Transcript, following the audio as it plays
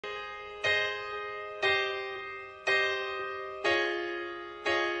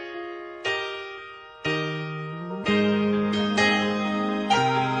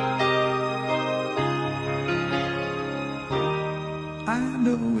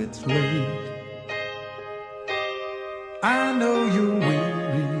it's late. I know you're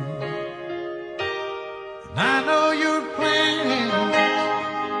weary, and I know your plans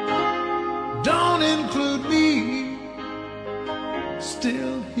don't include me.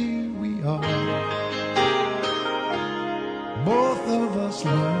 Still here we are, both of us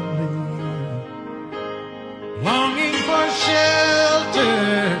lonely, longing for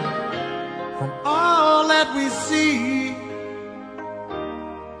shelter from all that we see.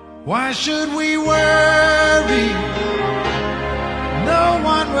 Why should we worry? No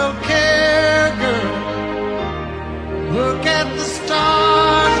one will care, girl. Look at the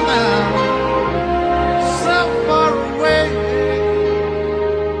stars now, so far away.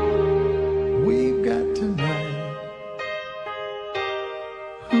 We've got tonight.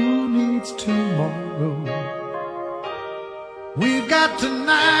 Who needs tomorrow? We've got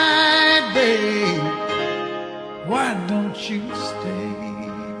tonight, babe. Why don't you stay?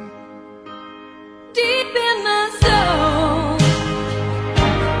 Deep in my soul,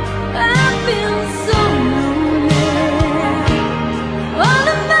 I feel so lonely. All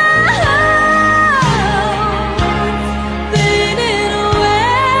of my hopes faded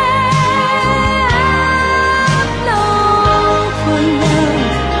away. I'm long for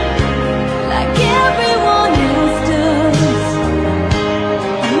love, like everyone else does.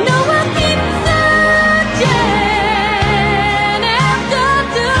 I know I keep searching after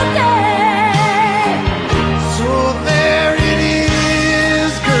today. So there it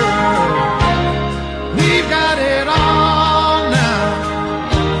is, girl. We've got it all now.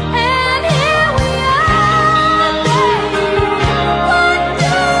 And here we are, babe. What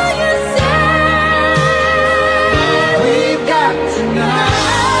do you say? We've got tonight.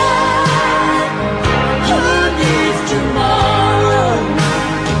 Who needs tomorrow?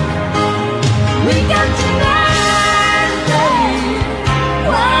 We got tonight, babe.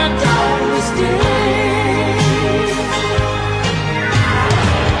 Why don't we stay?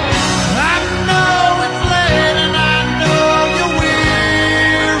 I know it's late and I know you're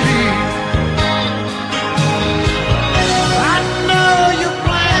weary. I know your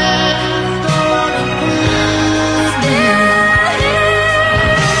plans don't include me.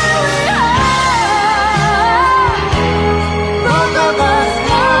 Both of us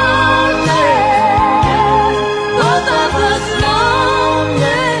lonely. Both of us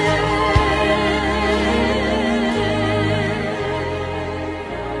lonely.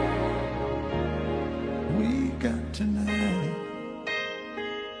 We got tonight.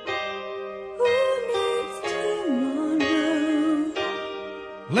 Who needs tomorrow?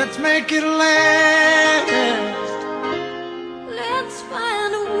 Let's make it last. Let's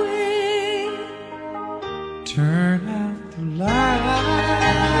find a way. Turn out the light.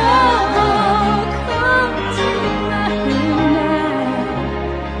 Oh, come tonight.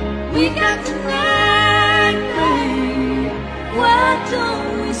 We got tonight, babe. Why don't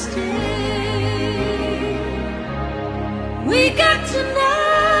we stay? We got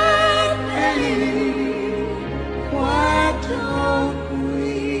tonight, babe. Why don't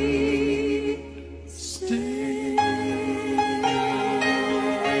we stay?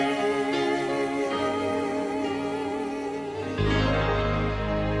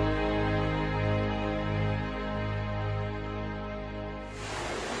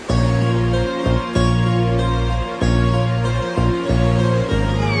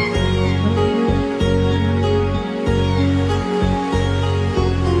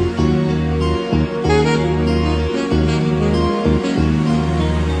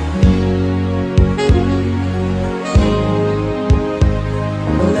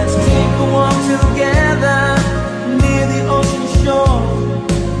 Let's take a walk together near the ocean shore,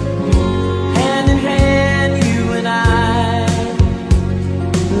 hand in hand, you and I.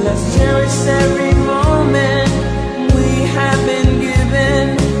 Let's cherish every moment we have been given,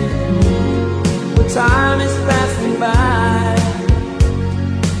 but time is passing by.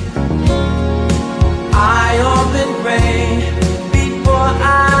 I often pray before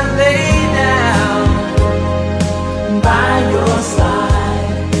I lay down by your side.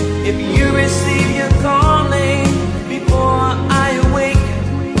 If you receive your calling before I awake,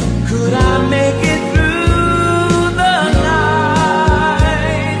 could I make it through the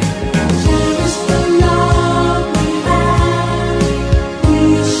night?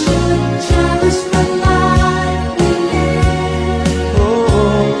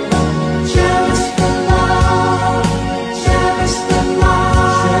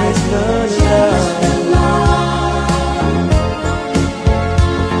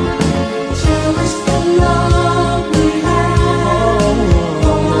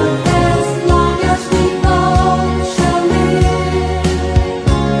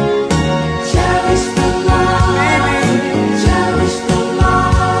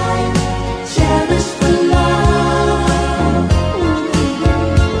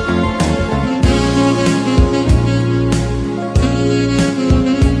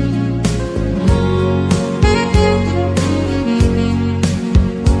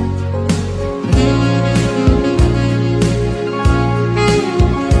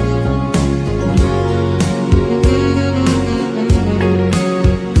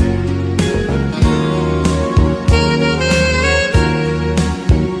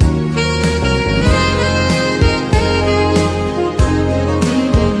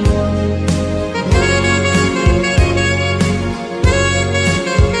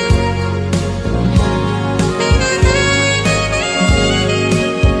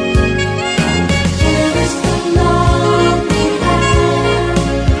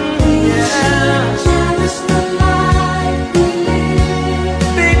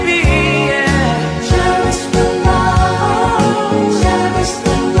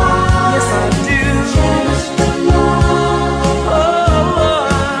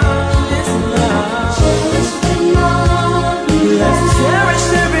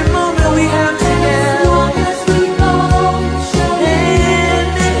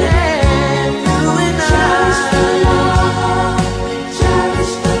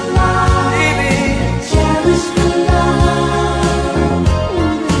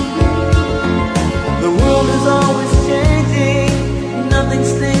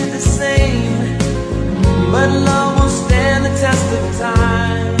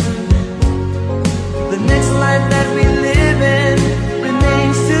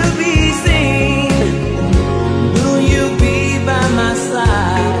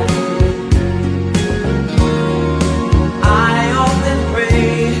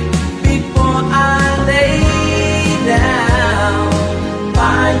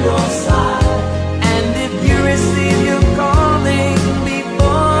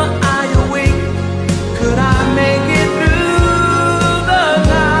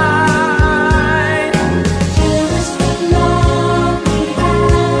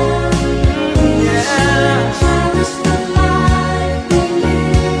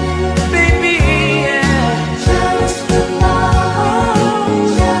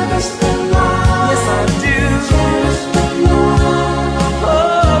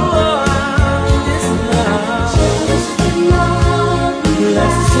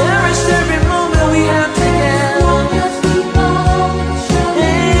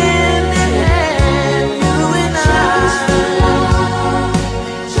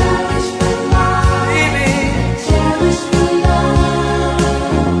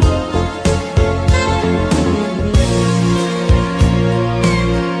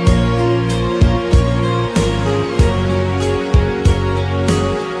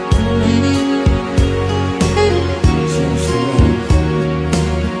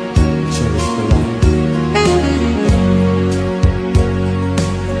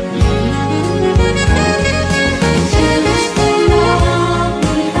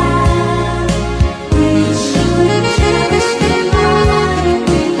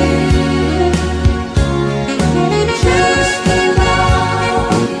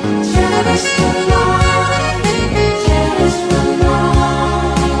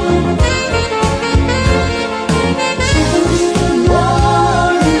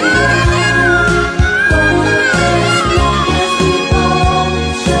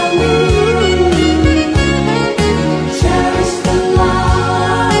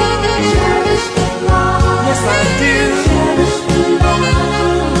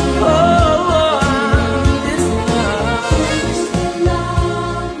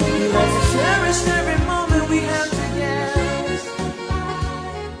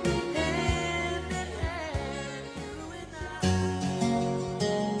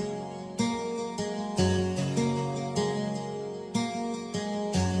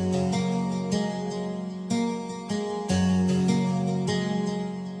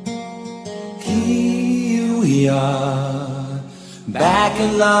 Here we are, back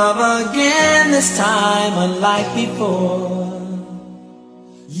in love again, this time unlike before.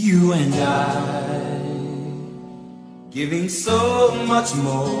 You and I, giving so much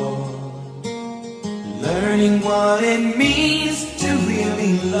more, learning what it means to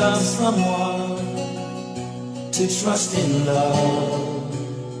really love someone, to trust in love,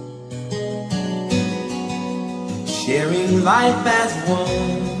 sharing life as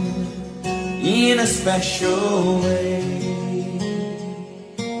one in a special way.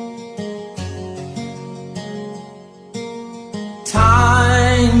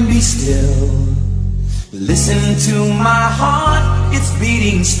 Time, be still, listen to my heart, it's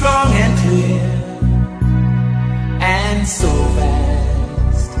beating strong and clear, and so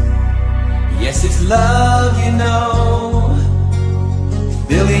fast. Yes, it's love, you know,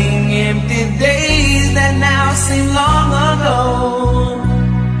 filling empty days that now seem long ago.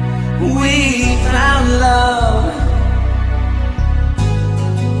 We found love,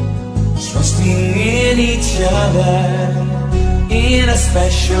 trusting in each other in a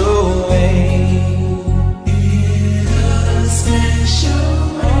special way. In a special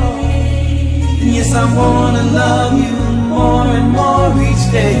way. Yes, I wanna love you more and more each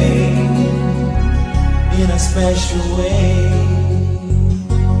day in a special way.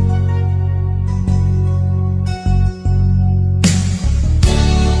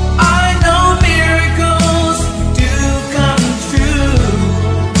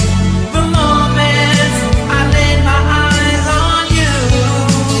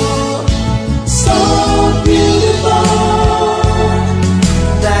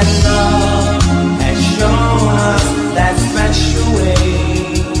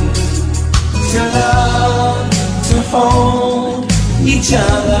 Hold each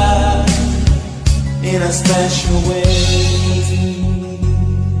other in a special way.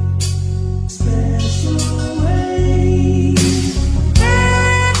 Special way.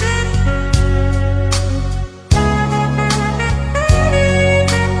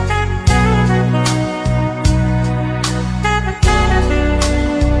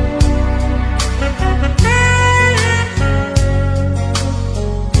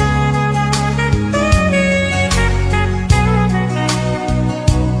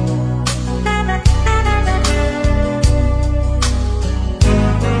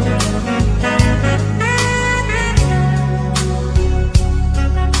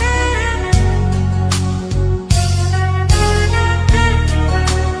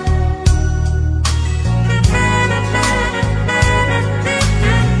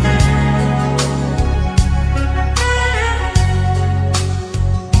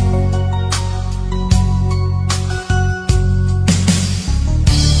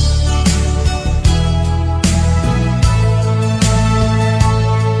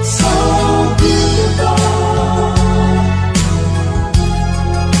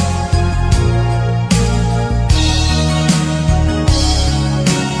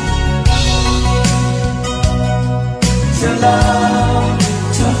 Love,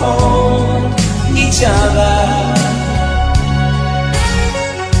 to hold each other.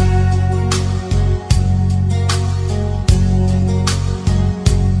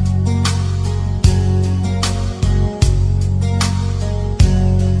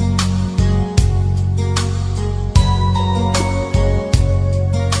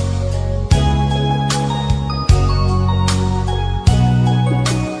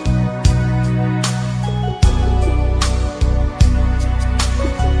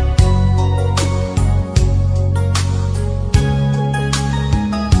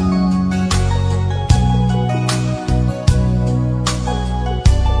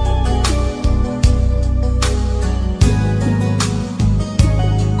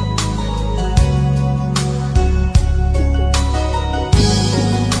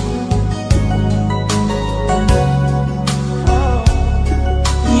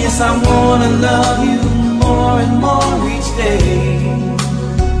 I wanna love you more and more each day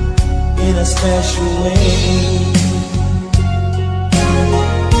in a special way.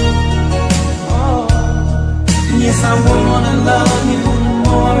 Oh, yes, I wanna love you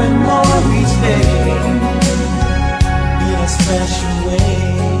more and more each day in a special way.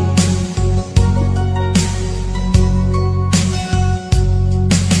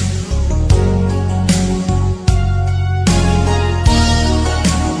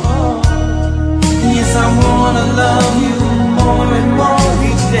 I wanna love you more and more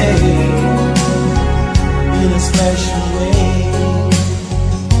each day in a special way.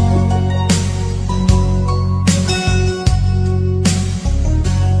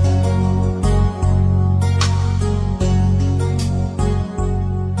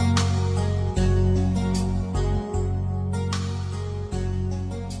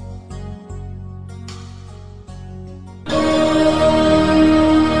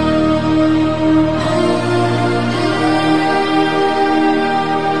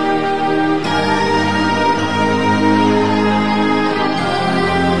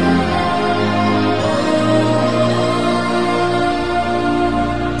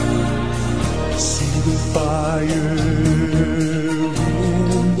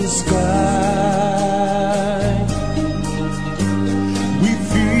 sky. We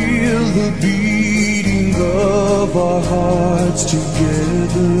feel the beating of our hearts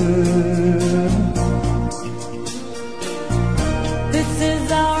together. This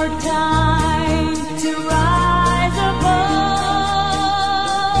is our time to rise above.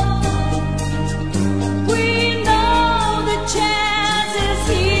 We know the chance is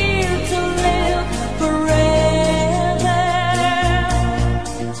here to live forever,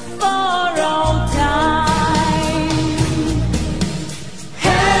 for all time.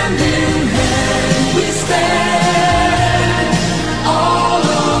 Hand in hand we stand, all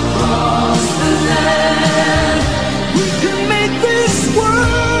across the land. We can make this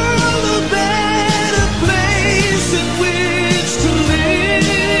world a better place in which to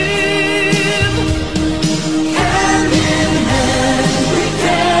live. Hand in hand we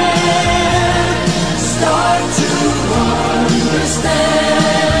can start to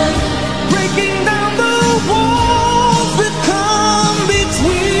understand, Breaking down the walls that come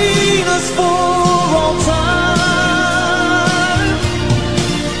between us for all time.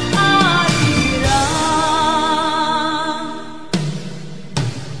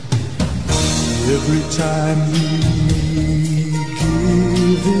 Every time we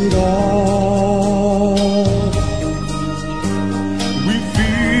give it all, we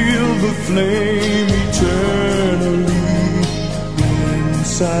feel the flame eternally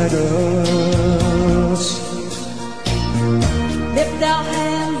inside us. Lift our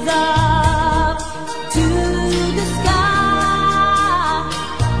hands up to the sky.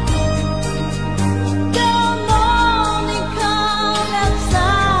 The morning come helps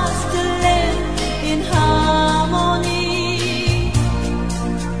us to live in harmony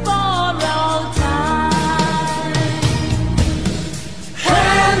for all time.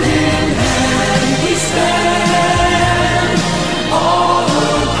 hand in hand we stand, all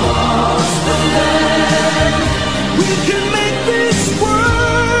across the land. We can make this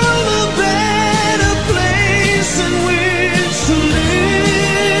world a better place in which to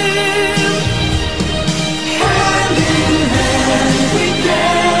live. Hand in hand we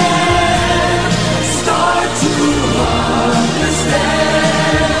can start to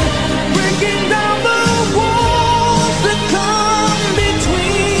understand, Breaking down the walls that come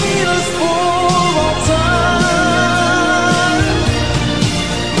between us for all time.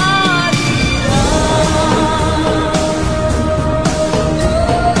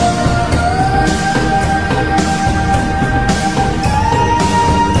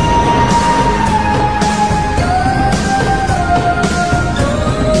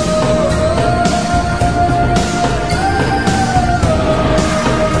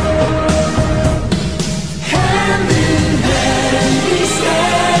 hand in hand we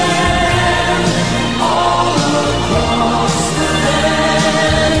stand, all across the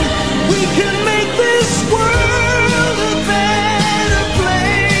land. We can make this world a better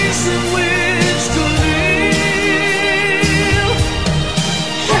place in which to live.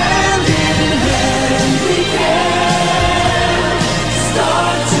 Hand in hand we can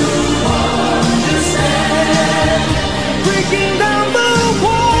start to understand, Breaking down the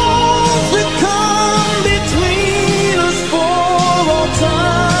walls that come between us for all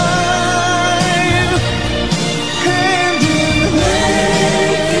time. Hand in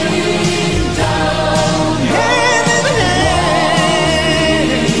breaking down hand in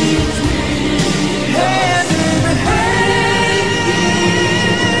hand, hand in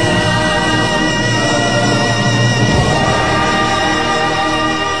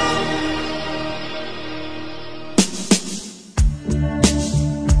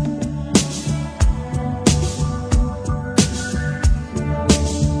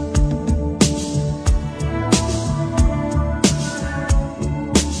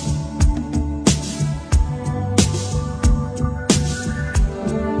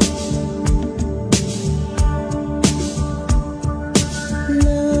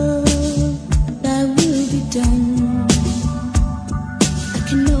Love, thy will be done. I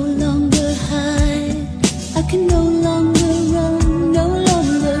can no longer hide. I can no longer run. No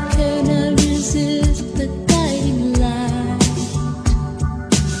longer can I resist the guiding light.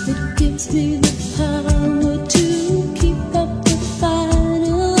 It gives me the power to keep up the fight.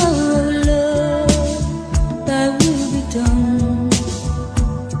 Oh, love, thy will be done.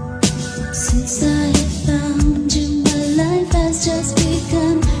 Since I have found you, my life has just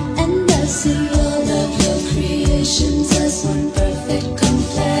begun, and I see all of your creations as one perfect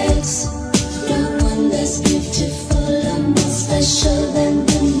complex. No one less beautiful or more special than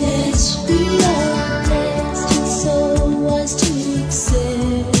the next. We are blessed and so wise to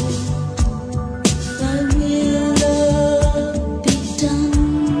accept. Thy will, love, be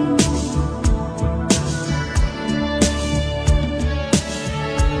done.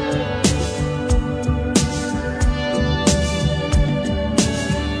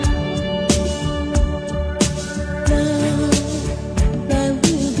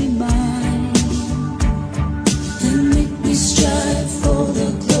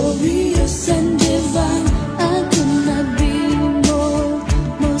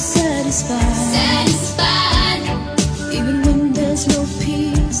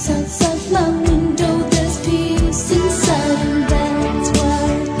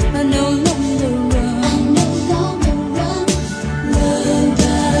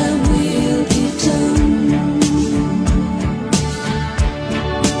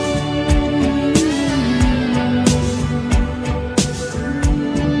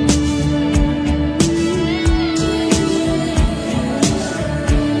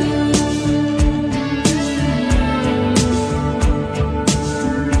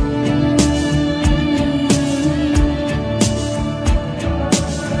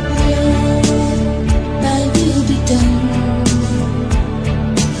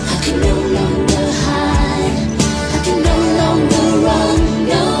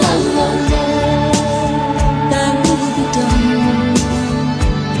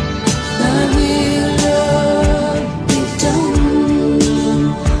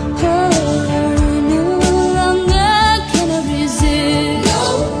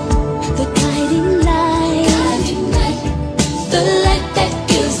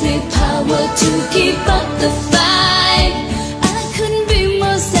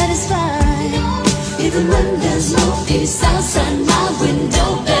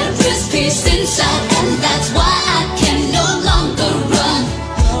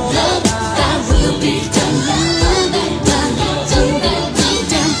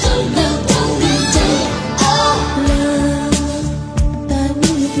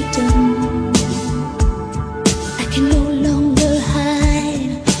 be done. I can no longer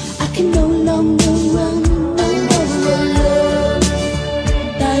hide, I can no longer run. No longer love,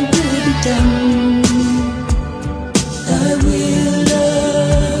 thy will be done. Thy will,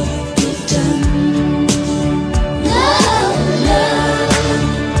 love, be done. Love, love,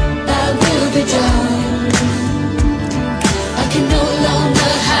 thy will be done. I can no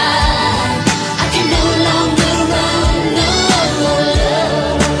longer hide, I can no longer run. No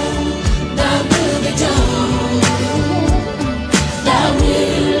love, thy will be done. Thy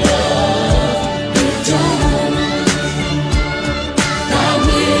will, love, be done. Thy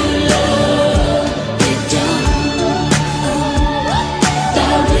will, love, be done.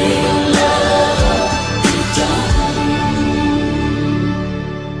 Thy will, love, be done.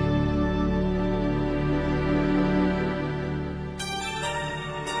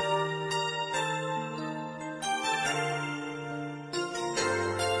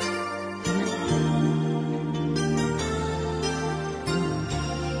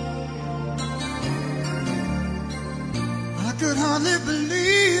 I could hardly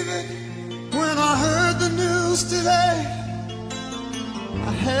believe it when I heard the news today.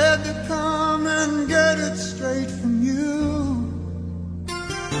 I had to come and get it straight from you.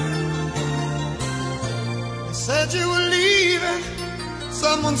 They said you were leaving,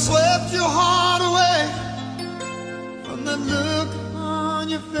 someone swept your heart away. From the look on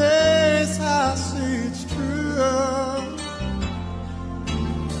your face, I see it's true.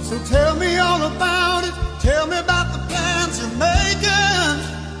 So tell me all about it, tell me about the plans you're making.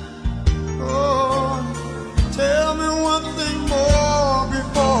 Oh, tell me one thing more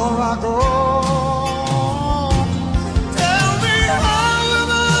before I go. Tell me, how am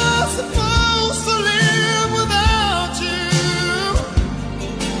I supposed to live without you?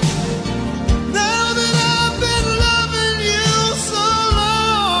 Now that I've been loving you so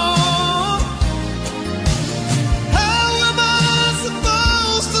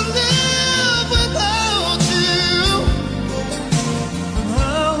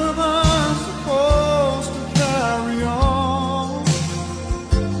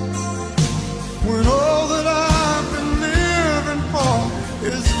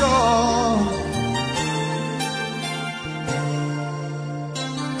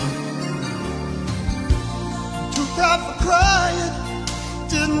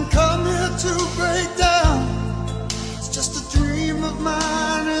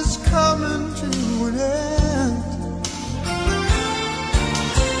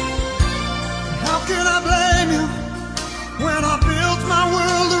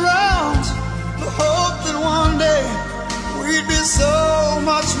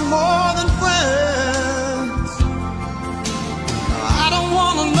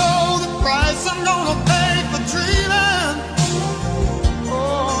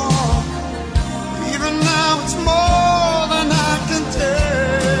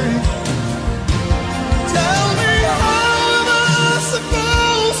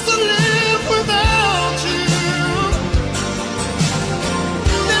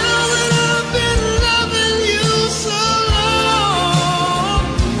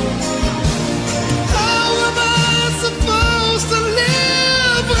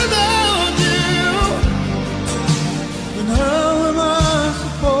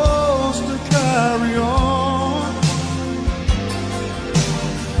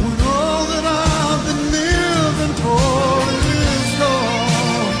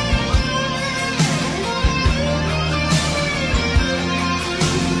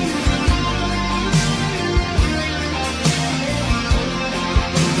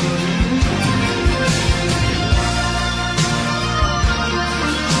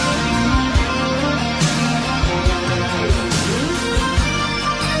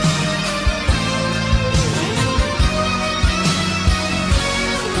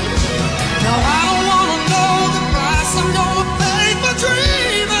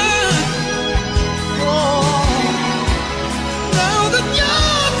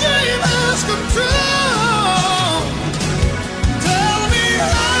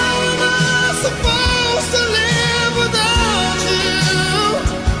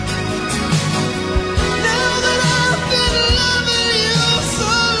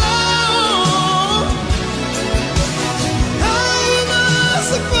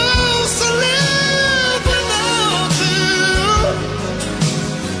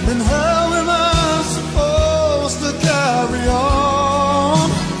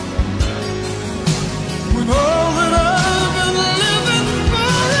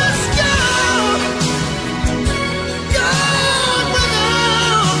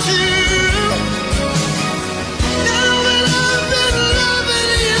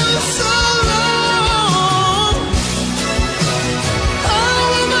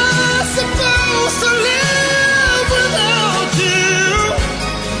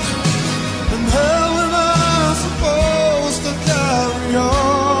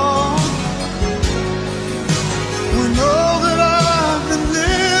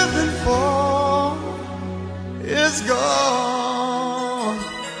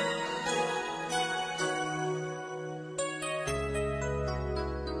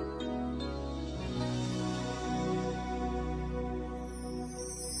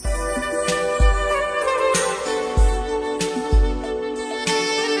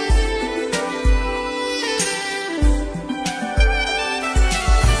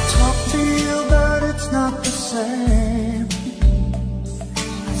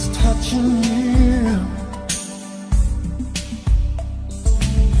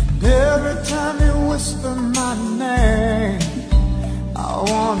whisper my name, I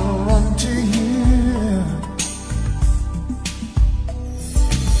wanna run to you.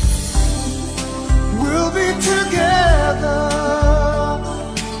 We'll be together.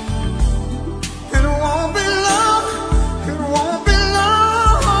 It won't be long, it won't be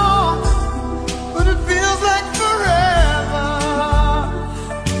long, but it feels like forever.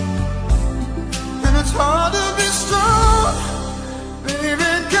 And it's hard to be strong,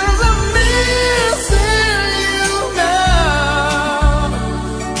 baby, 'cause I'm missing you now.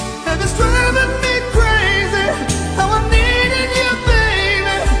 And it's driving me crazy how I'm needing you,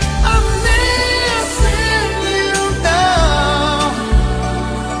 baby. I'm missing you now.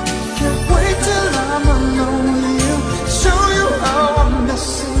 Can't wait till I'm alone with you, show you how I'm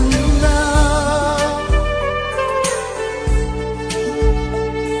missing you now.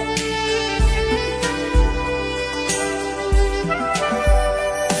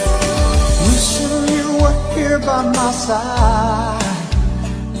 Wishing you were here by my side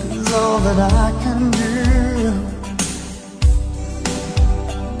is all that I can do.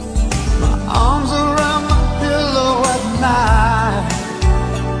 My arms around my pillow at night,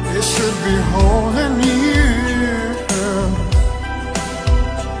 they should be holding you.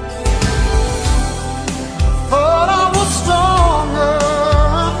 Thought I was stronger.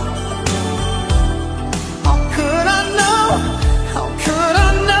 How could I know? How could I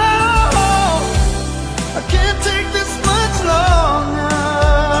know? I can't take this much longer.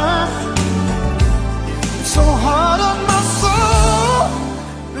 It's so hard on my soul,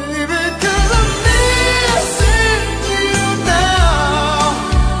 baby, 'cause I'm missing you now.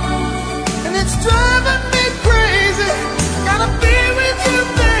 And it's driving me crazy, I gotta be with you,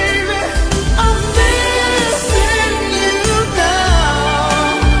 baby. I'm missing you now.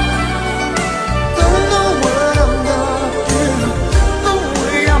 Don't know what I'm gonna do, the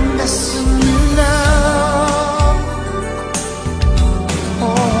way I'm missing you now.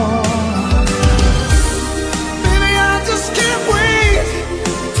 Oh, baby, I just can't wait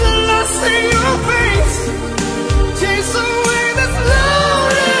till I see your face, chase away this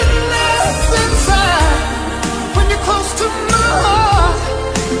loneliness inside. When you're close to my heart,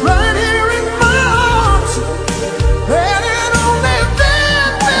 right here in my arms, and it only then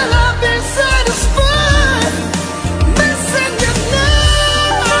will I be satisfied. Missing you now.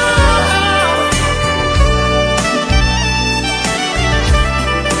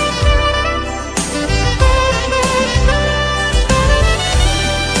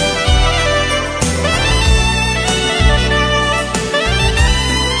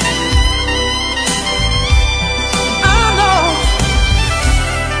 I know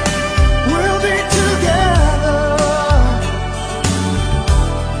we'll be together.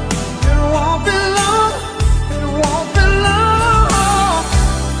 It won't be long, it won't be long,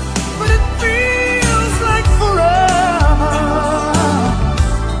 but it feels like forever.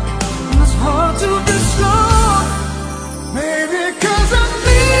 And it's hard to be strong, maybe 'cause I'm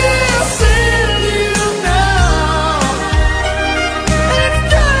missing you now. And it's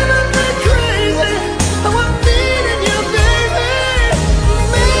driving me crazy how I'm needing you, baby.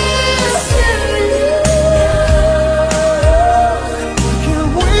 Missing you.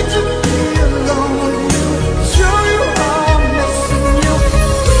 Can't wait to be alone with you, show you how I'm missing you.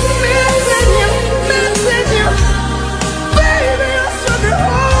 Missing you, missing you, baby. I should be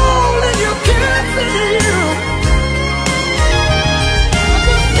holding you, kissing you.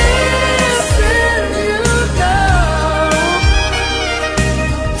 Missing you now.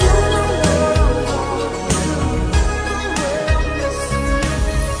 You know what I want, the way I'm missing you.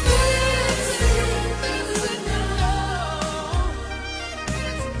 Missing you now.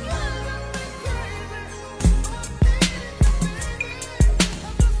 It's driving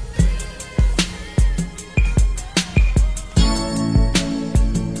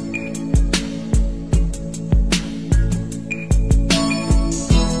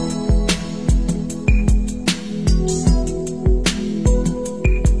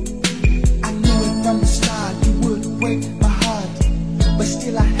I knew it from the start, you would break my heart, but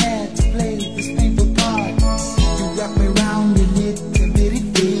still I had to play this painful part. You wrapped me around your little bitty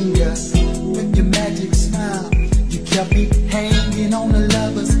finger with your magic smile. You kept me hanging on the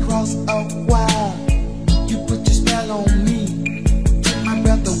lover's cross a while. You put your spell on me, took my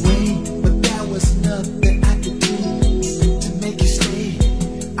breath away, but there was nothing I could do to make you stay.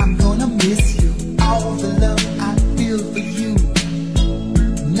 I'm gonna miss you, all the love I feel for you.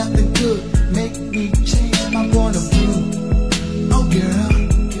 Nothing could make me change my point of view. Oh girl,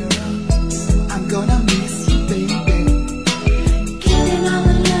 I'm gonna miss you, baby. Given all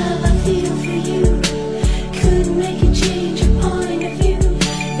the love I feel for you, couldn't make you change your point of view.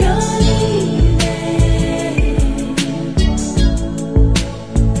 You're leaving.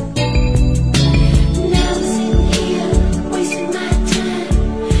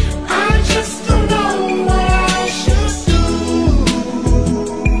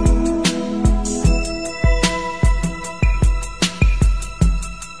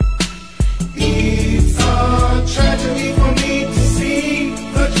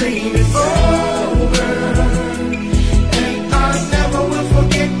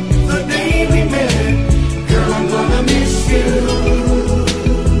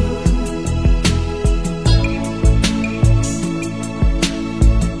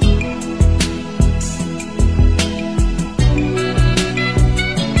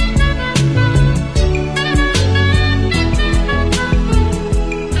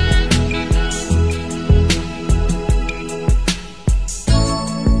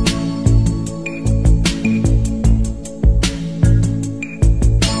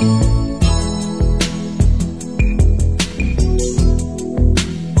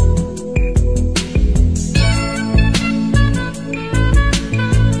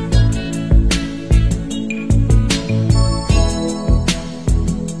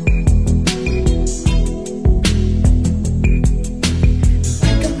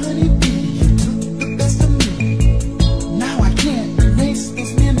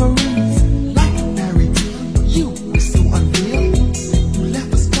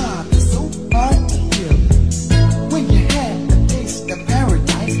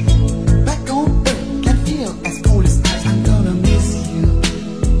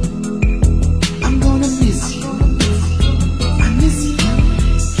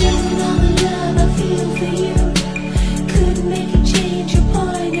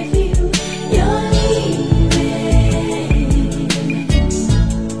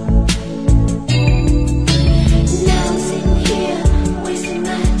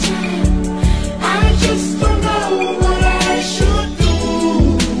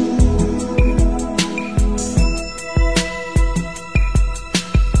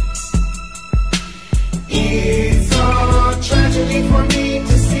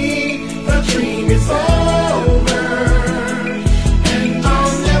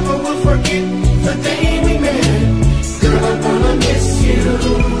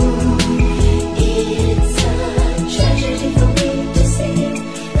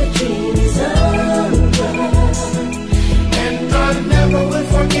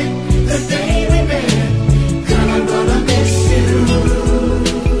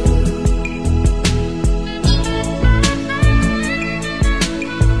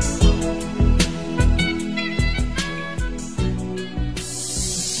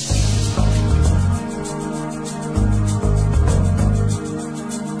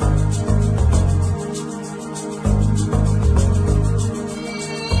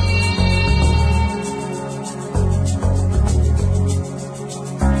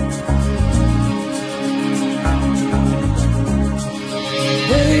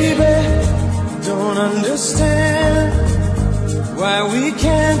 understand why we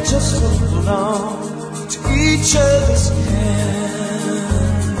can't just hold on to each other's hands.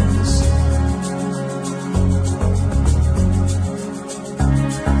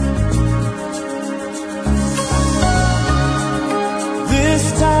 This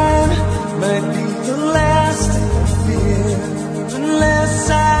time might be the last I fear, unless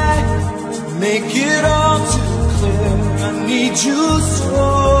I make it all too clear. I need you so.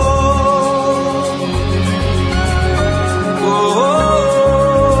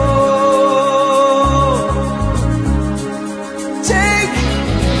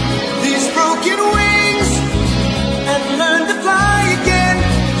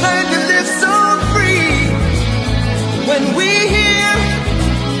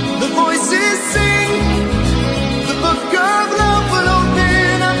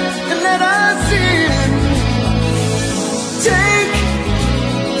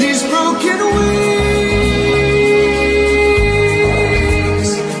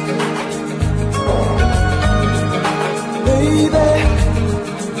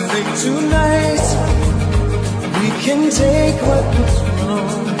 Take what was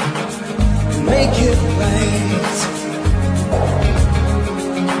wrong and make it right.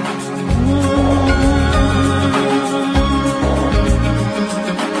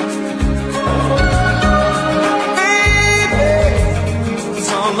 Baby, it's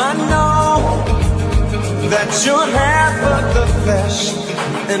all I know, that you're half of the flesh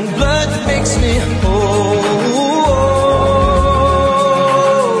and blood that makes me whole.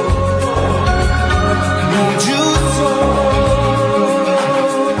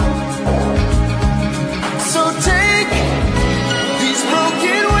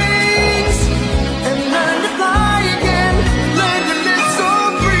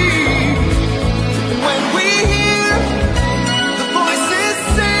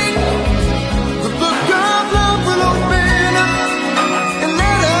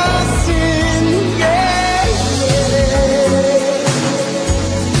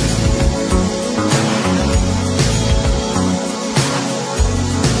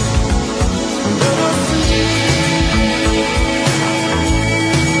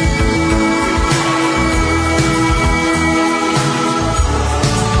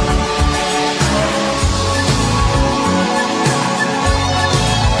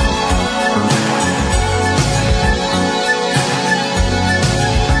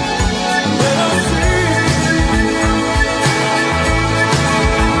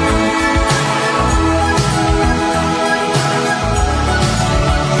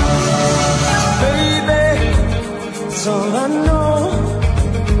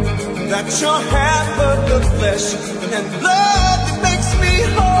 You're half of the flesh and blood that makes me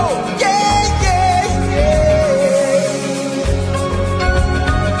whole. Yeah, yeah, yeah.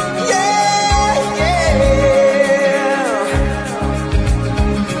 Yeah, yeah.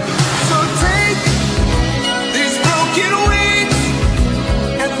 So take these broken wings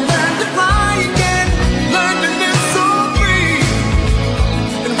and learn to fly again. Learn to live so free.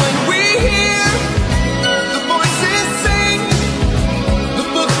 And when we hear the voices sing the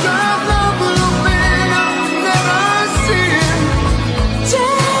book of love will open up and let us in.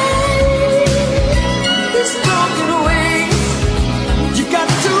 Take these broken wings. You got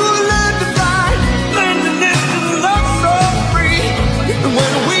to learn to fly, learn to live and love so free. And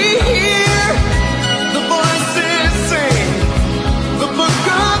when we hear the voices sing, the book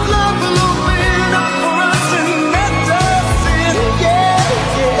of love will open up for us and let us in. Yeah,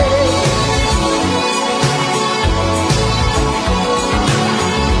 yeah.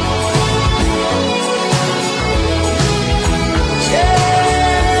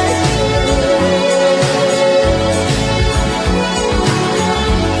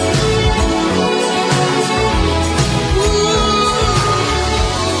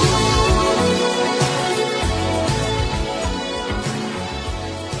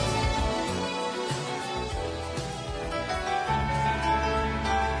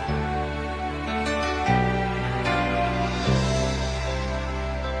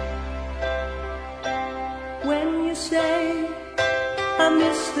 When you say I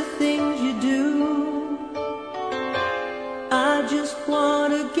miss the things you do, I just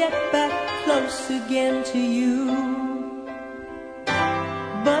want to get back close again to you.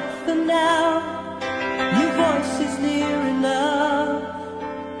 But for now, your voice is near enough.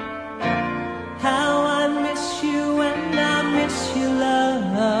 How I miss you and I miss your love.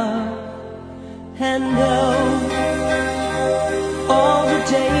 And all the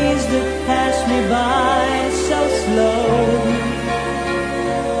days that pass me by so slow,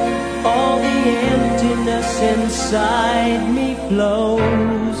 all the emptiness inside me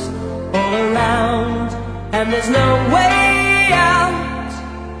flows all around, and there's no way out.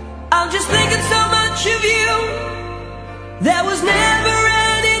 I'm just thinking so much of you, there was never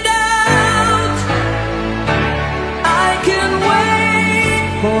any doubt. I can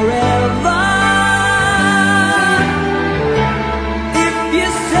wait forever if you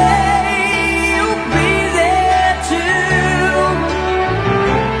say you'll be there too.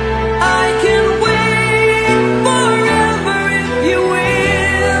 I can wait forever if you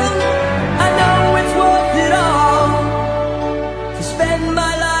will. I know it's worth it all to spend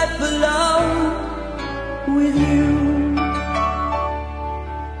my life alone with you.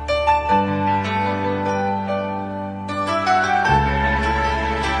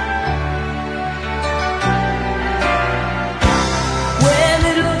 When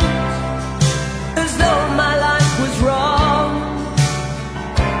it looked as though my life was wrong,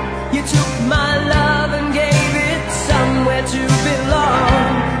 you took my love and gave it somewhere to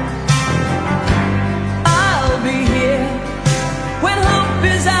belong. I'll be here when hope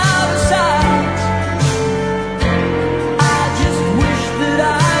is out of sight. I just wish that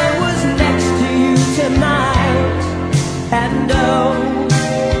I was next to you tonight. And oh,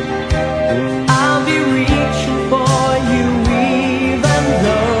 I'll be reaching for you even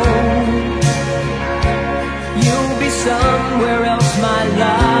though you'll be somewhere else. My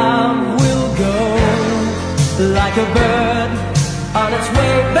love will go like a bird on its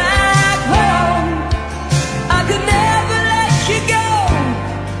way back home. I could never let you go,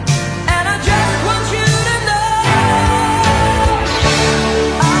 and I just want you to know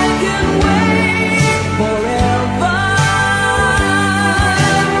I can wait forever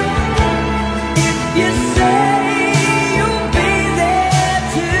if you say you'll be there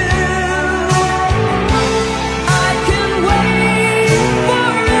too. I can wait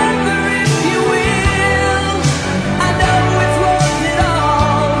forever if you will. I know it's worth it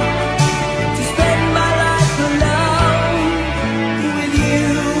all to spend my life alone with you.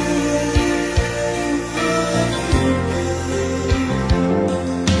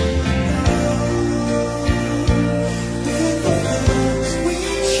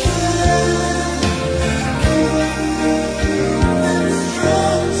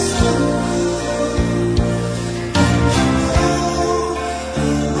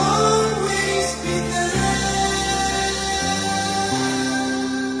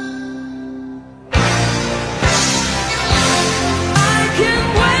 I can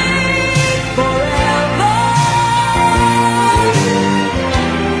wait forever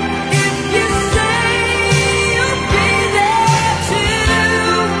if you say you'll be there too.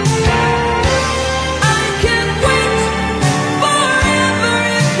 I can wait forever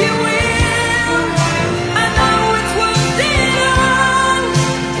if you will. I know it's worth it all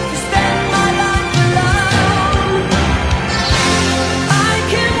to spend my life alone. I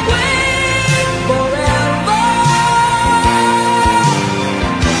can wait forever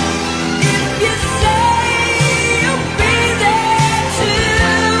if you say you'll be there too.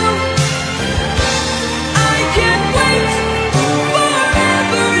 I can wait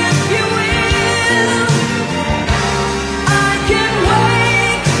forever if you will. I can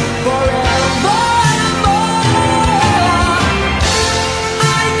wait forevermore.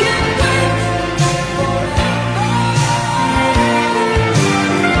 I can wait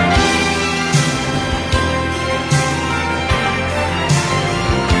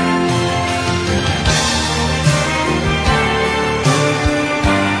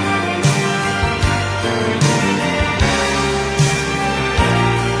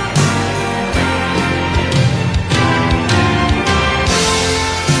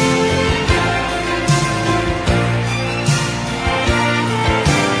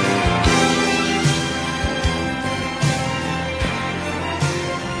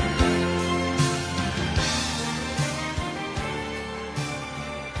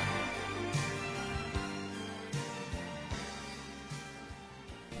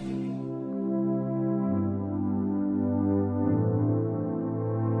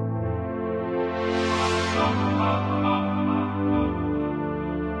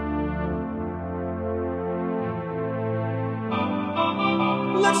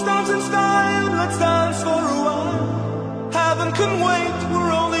Let's dance in style, let's dance for a while. Heaven can wait,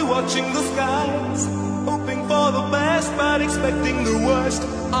 we're only watching the skies. Hoping for the best, but expecting the worst.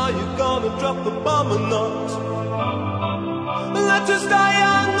 Are you gonna drop the bomb or not? Let us die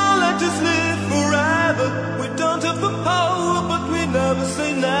young or let us live forever. We don't have the power, but we never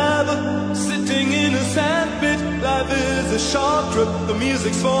say never. Sitting in a sandpit, life is a short trip. The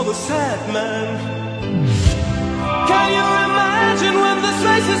music's for the sad man. Can you imagine when this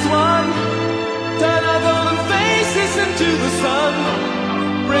race is won? Turn our golden faces into the sun.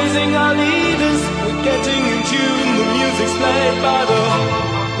 praising our leaders, we're getting in tune. The music's played by the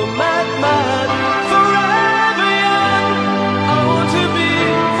madman. Forever young, I want to be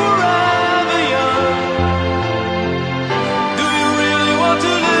forever young. Do you really want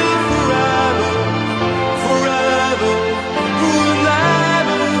to live forever? Forever,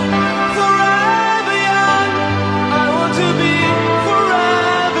 forever, forever young. I want to be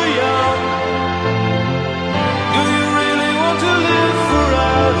forever young. Do you really want to live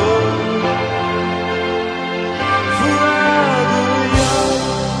forever? Forever young.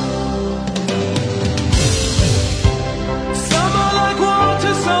 Some are like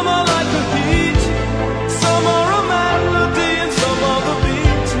water, some are like the heat. Some are a melody and some are the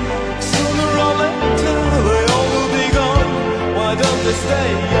beat. Sooner or later they all will be gone. Why don't they stay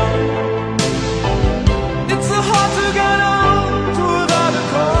young? It's so hard to get old without a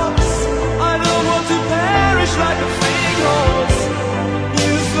cause. I don't want to perish like a fleeing horse.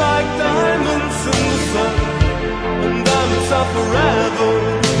 Used like diamonds in the sun, and diamonds are forever.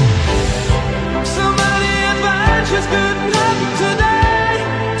 So many adventures couldn't happen today.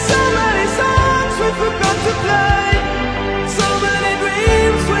 So many songs we forgot to play. So many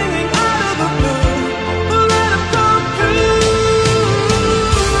dreams swinging out of the blue. We'll let them come true.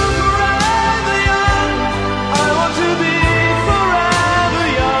 Forever young, I want to be forever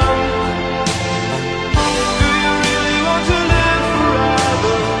young. Do you really want to live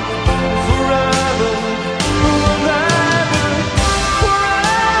forever? Forever, forever,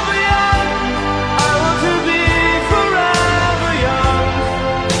 forever young. I want to be forever young.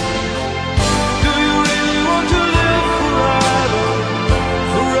 Do you really want to live forever?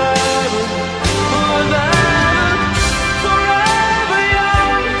 Forever, forever, forever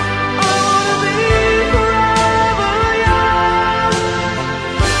young. I want to be forever young.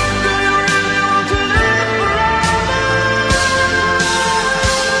 Do you really want to live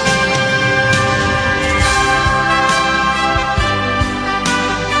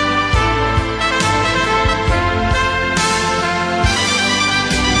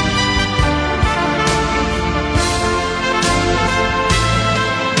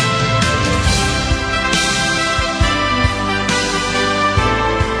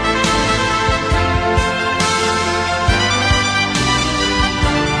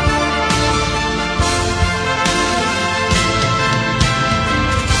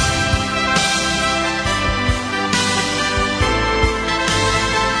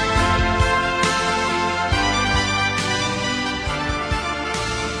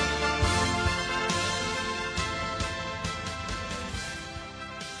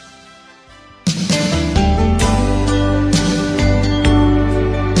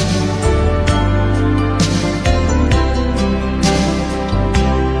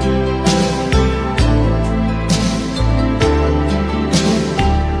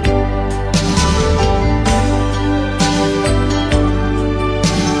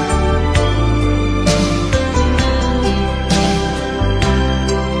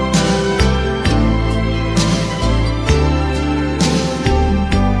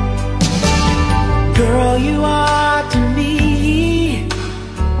Girl, you are to me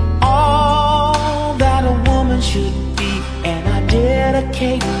all that a woman should be, and I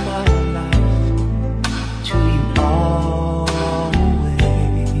dedicate my life to you always.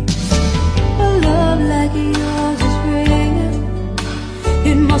 A love like yours is rare.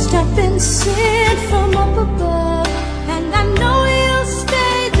 It must have been sent from up above, and I know you'll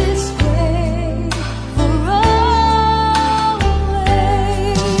stay this way for always.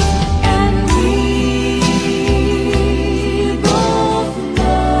 And we both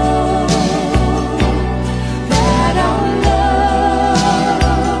know that our love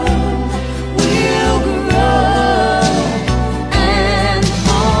will grow, and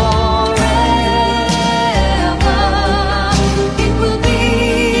forever it will be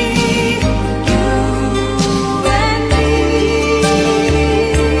you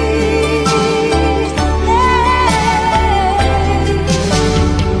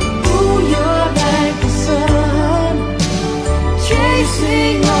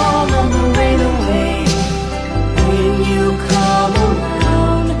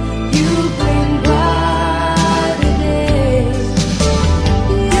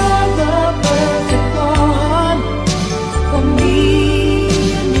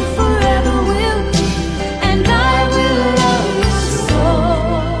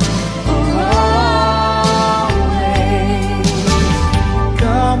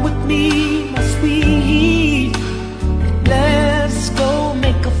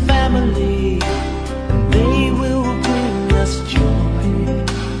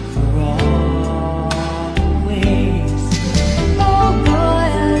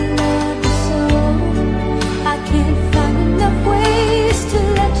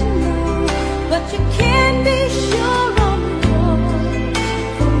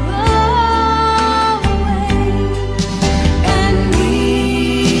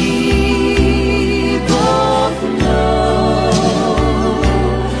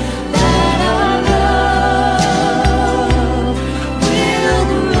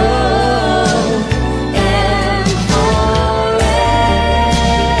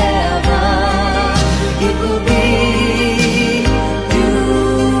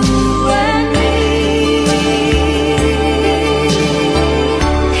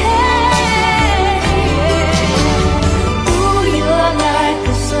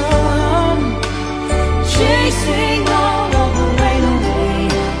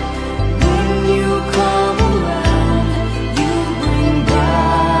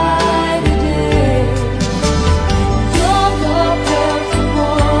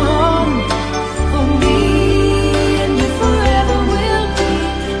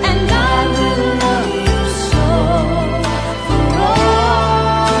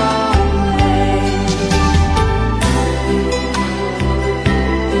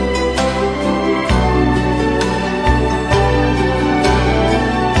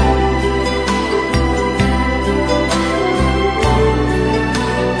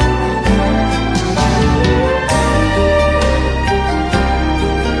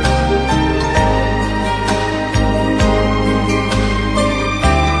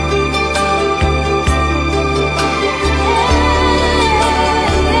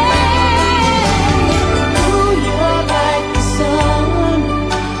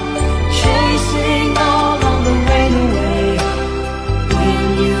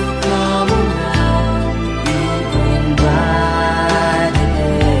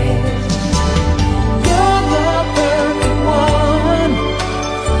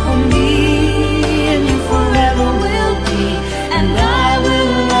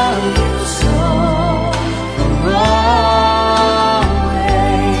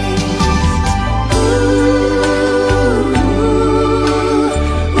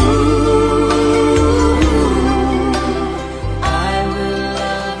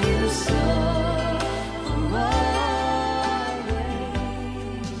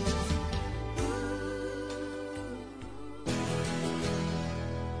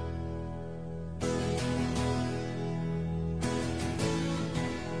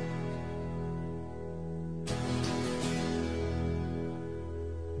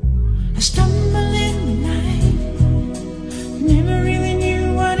stumble in the night. Never really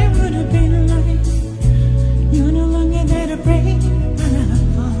knew what it would have been like. You're no longer there to break when I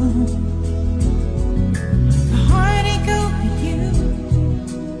fall. The heartache over you,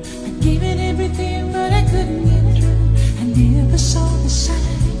 I gave it everything, but I couldn't get through. I never saw the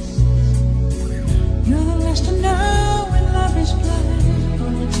signs. You're the last to know when love is blind. For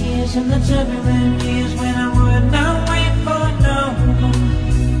the tears and the turbulent years when I would not wait for no one.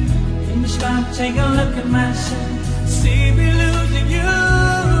 Then you stop, take a look at myself, see me losing you.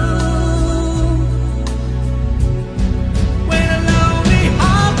 When a lonely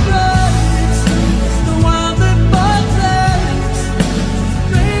heart breaks, it's the one that burns.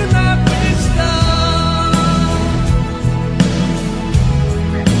 Dream that we stole.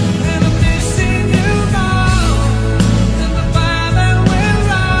 And I'm missing you now, and the fire that we're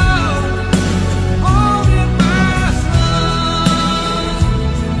out, all in my soul.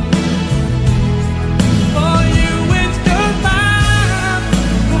 For you it's goodbye,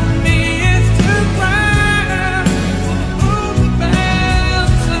 for me it's to cry. Oh, the bad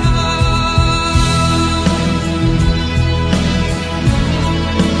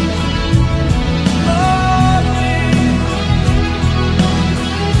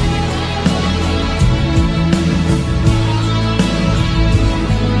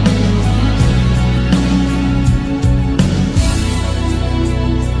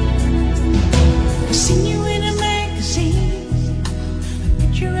I seen you in a magazine, a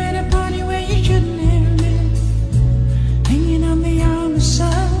picture at a party where you shouldn't have been, hanging on the arm of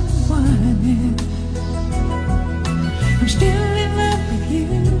someone. I'm still in love with you.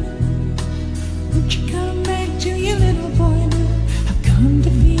 Won't you come back to your little boy now? I've come to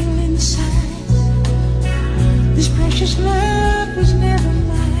feel inside this precious love was never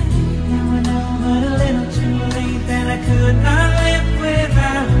mine. Now I know, but a little too late, that I could not live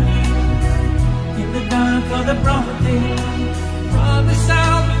without you. In the dark or the broad daylight, promise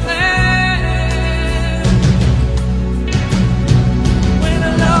I'll be there. When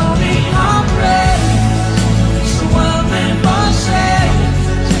a lonely heart breaks, it's the one that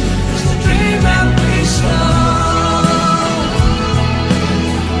forsakes. It's the dream that we stole.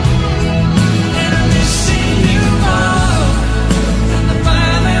 And I'm missing you more than the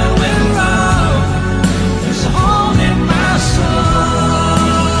fire that will roll. There's a hole in my soul.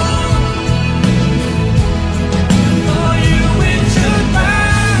 For you it's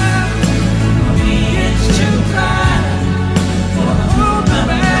goodbye, for me it's to cry. For all the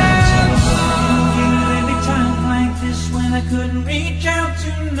bad songs. Every time like this when I couldn't reach out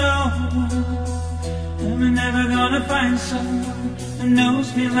to no one. I'm never gonna find someone who knows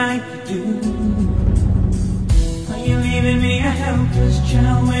me like you do. Are you leaving me a helpless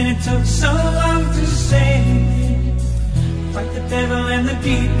child when it took so long to save me? Fight the devil and the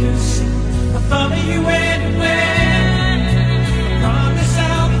deep blue sea. I'll follow you anywhere. Promise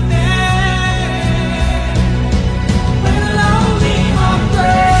I'll be there. When a lonely heart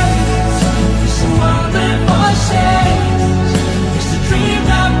breaks, it's the one that forsakes. It's the dream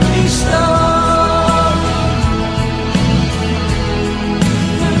that we stole.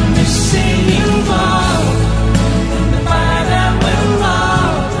 And I'm missing you more than the fire that will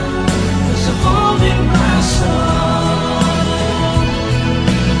roll. There's a hole in my soul.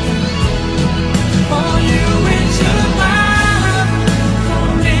 For you it's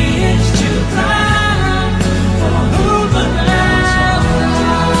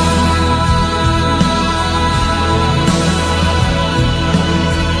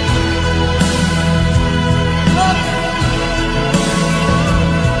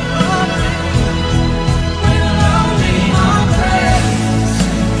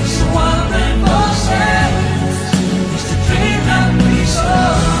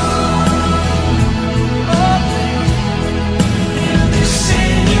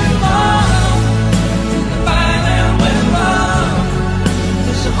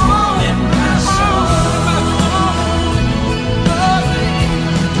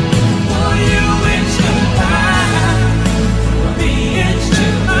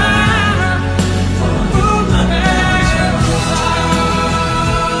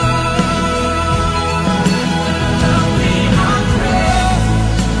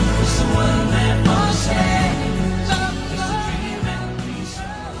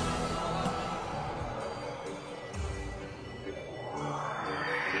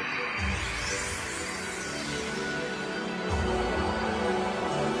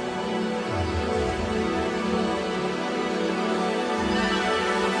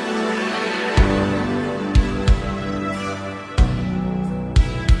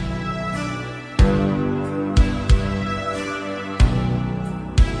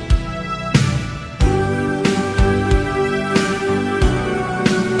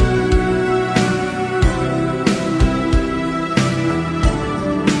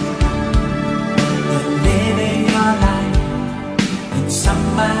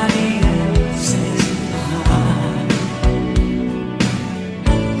somebody else's heart.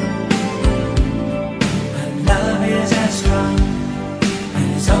 And love is as strong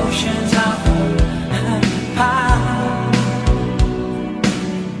as oceans of hope and power.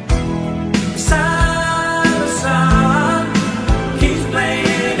 Song keeps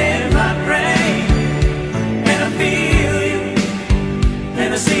playing in my brain, and I feel you, and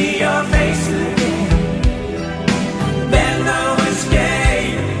I see your face again. There's no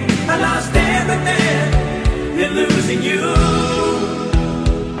escape, I lost everything in losing you.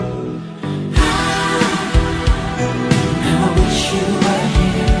 I wish you were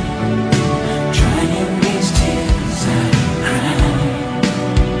here, drying these tears I cry.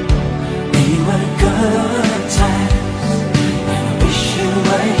 They were good times, and I wish you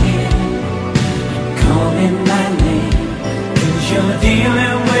were here, calling my name, 'cause you're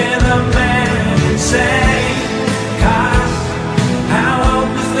dealing with a man insane. 'Cause how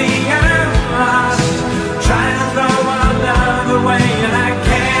hopelessly I'm lost, trying to throw our love away, and I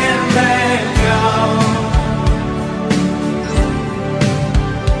can't let go.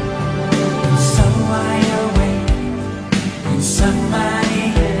 So I awake in somebody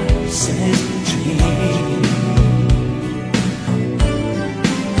else's dream.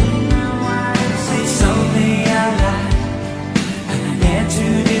 It's only a lie, and I get to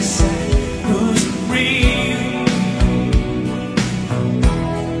decide who's real.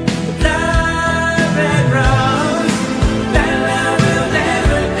 Love that runs, that love will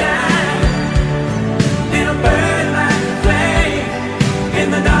never die. It'll burn like a flame in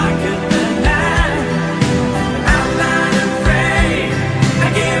the dark of the night. I'm not afraid, I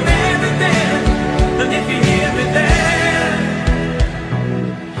give everything, and if you hear me then,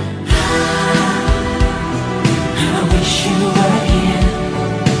 I wish you were here,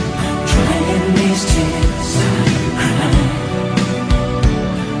 drying these tears I cry.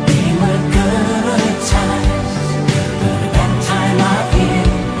 They were good times, but a bad time of year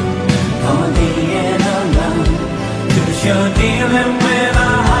for being alone. 'Cause you're dealing with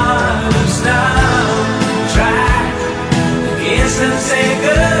a heart of stone. Try to kiss and say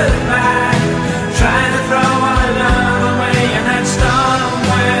goodbye, try to throw our love away, and that storm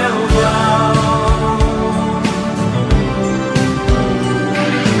will blow.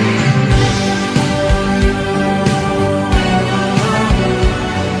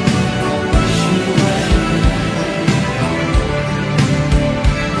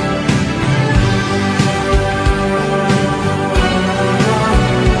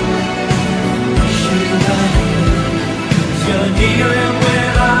 You're dealing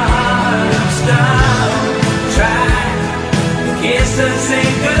with a heart of stone. Try to kiss and say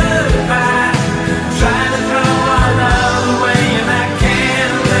goodbye, try to throw our love away, and I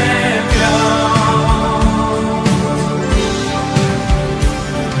can't let go.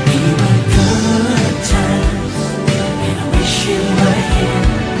 We were good times, and I wish you were here.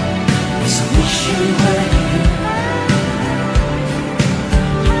 Yes, I wish you were here.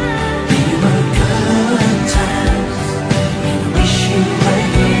 We were good times, and I wish you were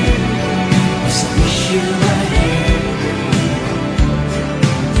here. Yes, I wish you were here.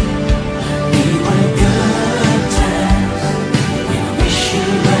 We were good times, and I wish you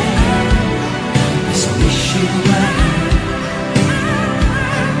were here. Yes, I wish you were here.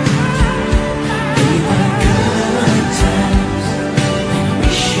 We were good times, and I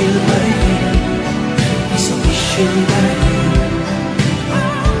wish you were here. Yes, I wish you were here.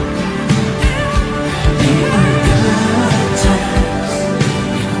 We were good times,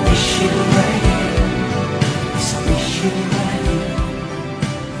 and I wish you were here. Yes, I wish you were here. We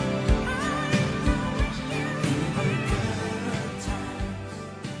were good times,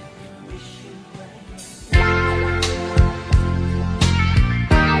 and I wish you were here.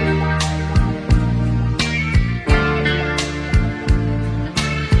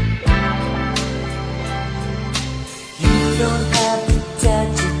 You don't have to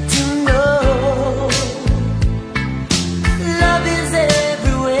touch it to know. Love is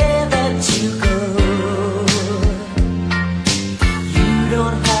everywhere that you go. You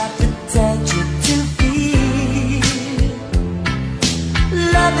don't have to touch it to feel.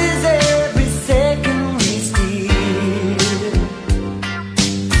 Love is every second we steal.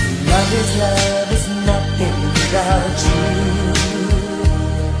 Love is nothing without you.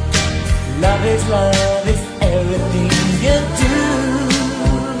 Love is everything you do.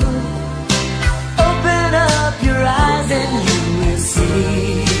 Open up your eyes and you will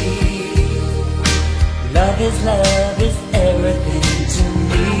see. Love is everything to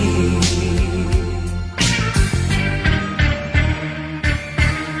me.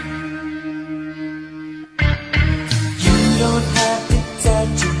 You don't have to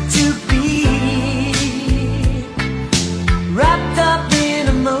touch it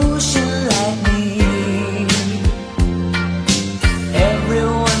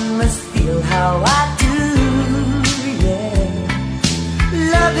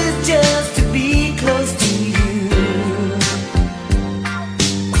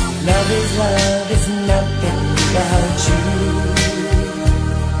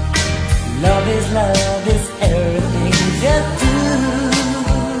love is everything you do.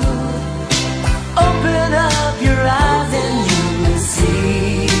 Open up your eyes and you will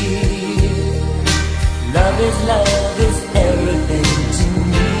see. Love is everything to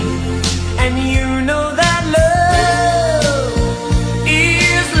me. And you know that love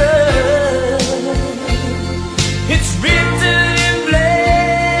is love. It's written in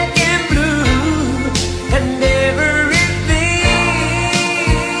black and blue. And everything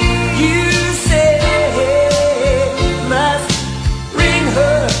you say must bring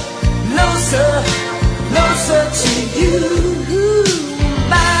her closer, closer to you.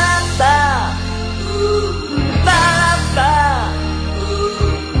 Bye bye. Bye bye.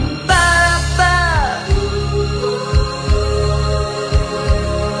 Bye bye.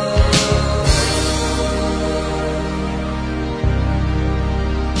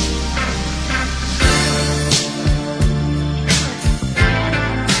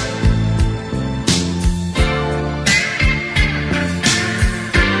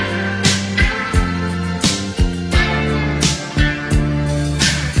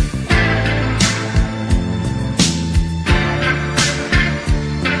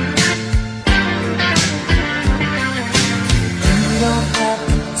 You don't have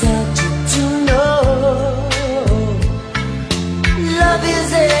to touch it to know. Love is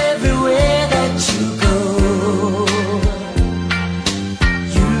everywhere that you go.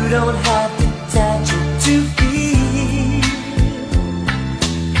 You don't have to touch it to feel.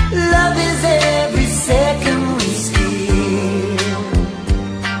 Love is every second we steal.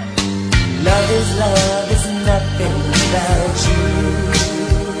 Love is nothing without you.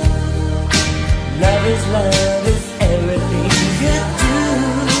 Love is everything you do.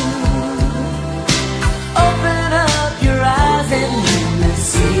 Open up your eyes and you will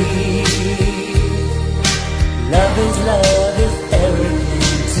see. Love is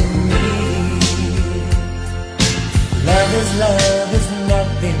everything to me. Love is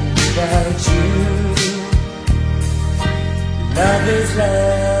nothing without you. Love is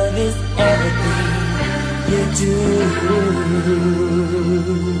everything you do.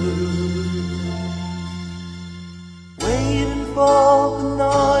 Waiting for the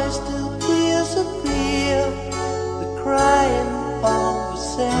noise to disappear, the crying of the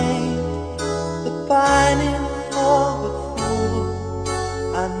saint, the pining of a fool.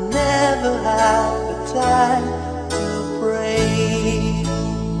 I never had the time to pray.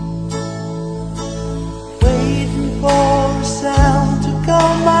 Waiting for a sound to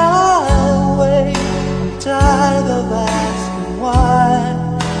come my way. I'm tired of asking why.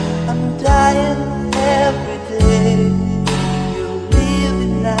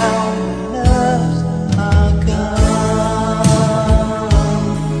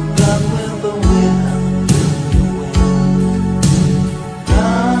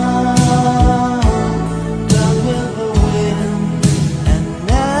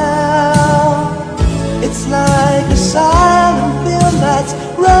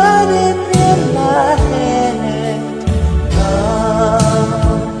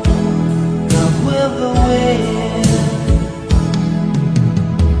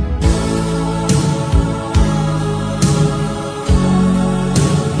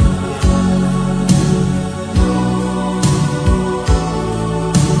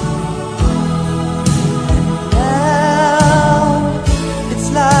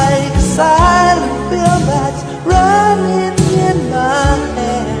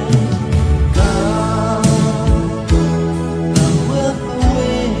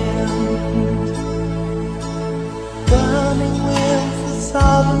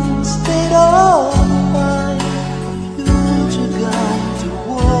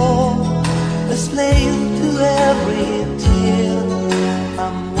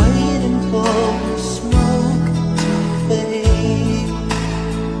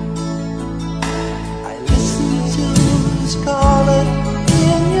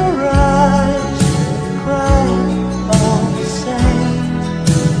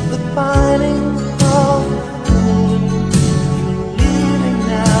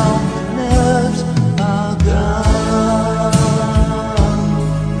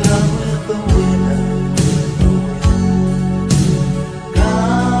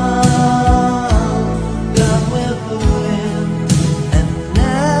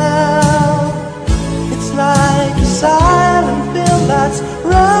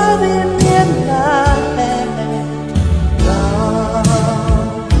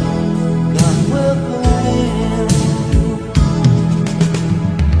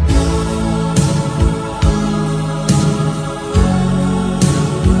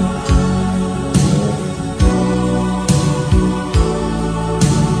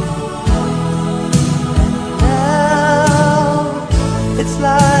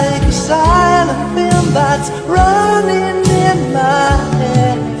 like a silent film that's running in my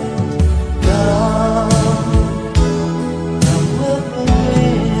head. Come with the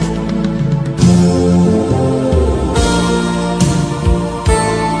wind.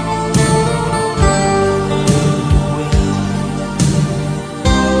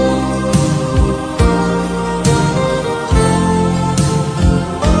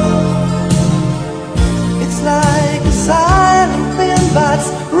 It's like a silent film that's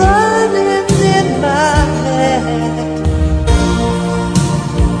running in my head.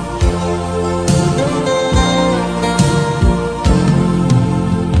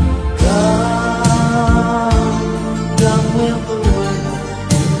 Come with the wind.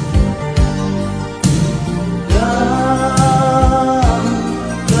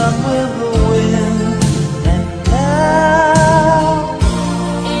 Come with the wind. And now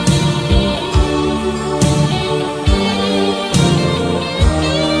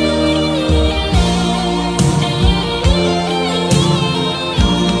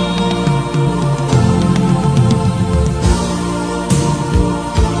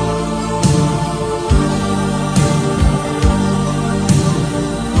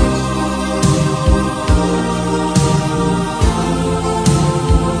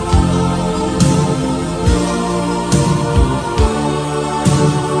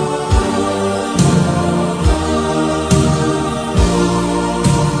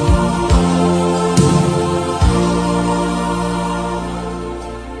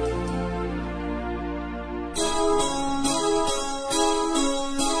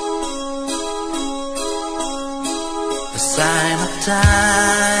a sign of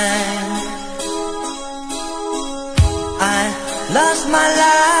time. I lost my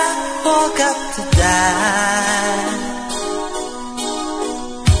life, forgot to die.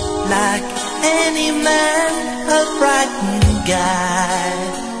 Like any man, a frightened guy.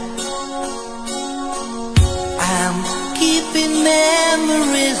 I'm keeping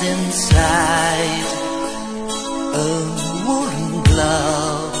memories inside a wooden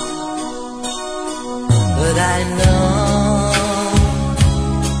glove. But I know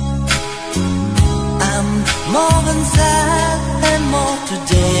I'm more than sad and more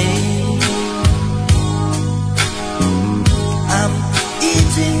today. I'm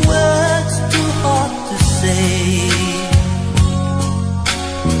eating words too hard to say.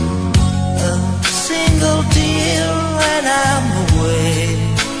 A single tear when I'm away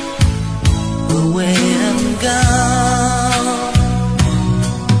and gone.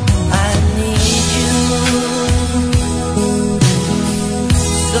 I need you.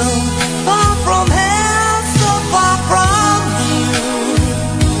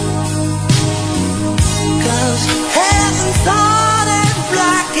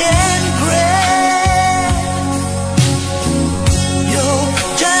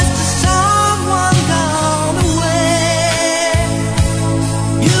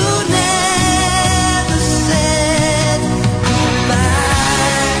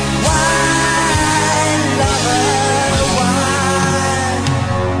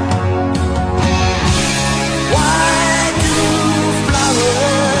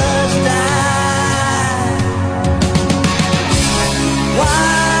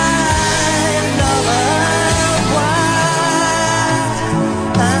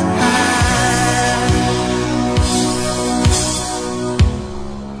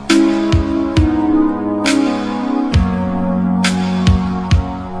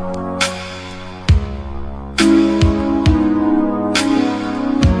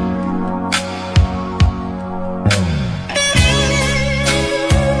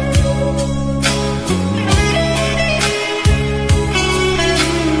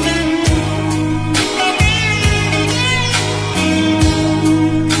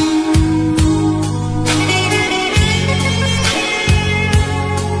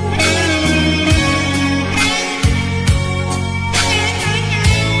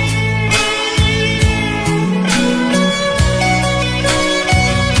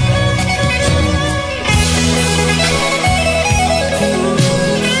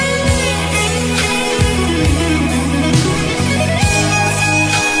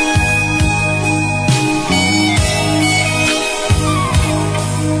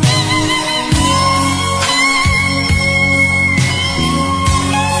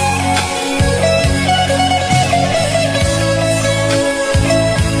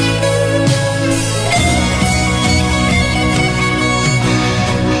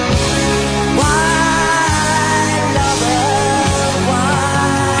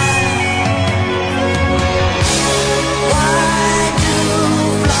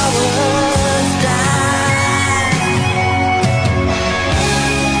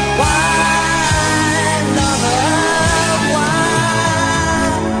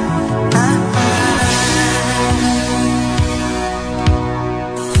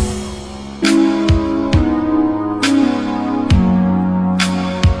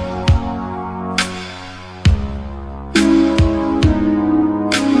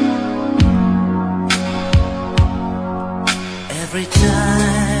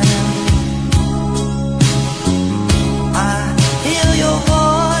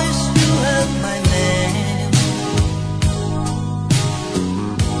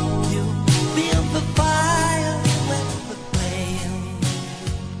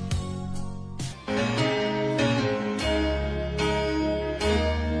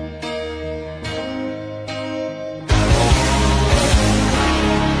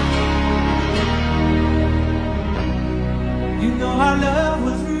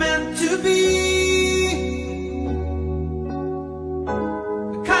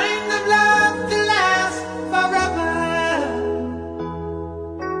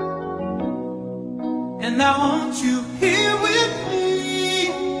 And I want you here with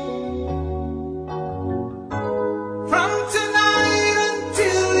me. From tonight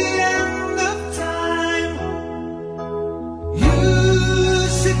until the end of time. You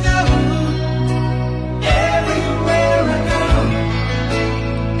should know, everywhere I go,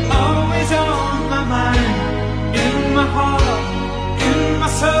 always on my mind, in my heart, in my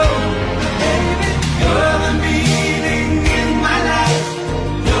soul. Baby, you're the meaning in my life.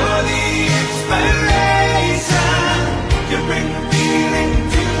 You're the inspiration. You bring the feeling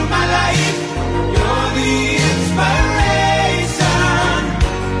to my life. You're the inspiration.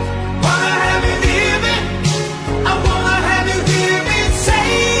 Wanna have you near me. I wanna have you hear me say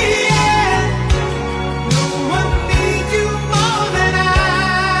it. No one needs you more than I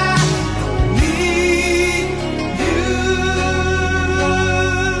need you.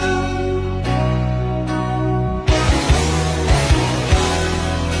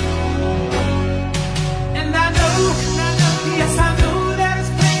 And I know, yes I know that it's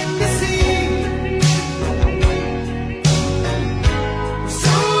plain to see. We're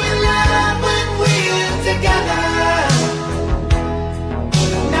so in love when we're together.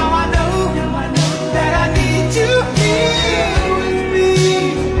 Now I know that I need you here with me.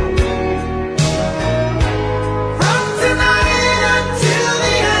 From tonight until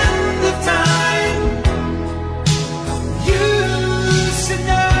the end of time. You should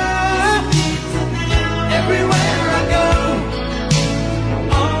know, everywhere I go,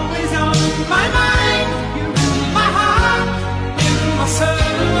 always on my mind, my heart, in my soul.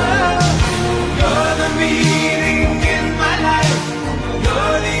 You're the meaning in my life.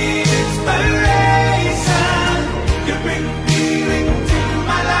 You're the inspiration. You bring feeling to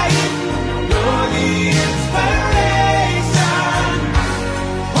my life. You're the inspiration.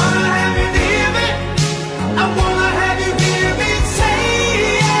 Wanna have you near me. I wanna have you hear me say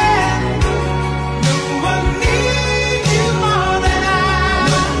it. No one needs you more than I.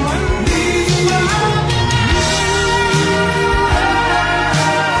 No one needs you more than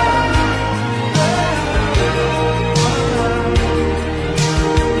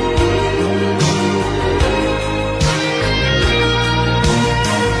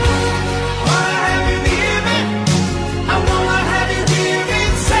Wanna have you near me. I wanna have you hear me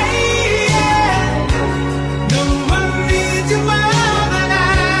say it. No one needs you more than I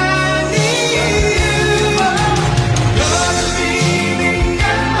need you. You're the meaning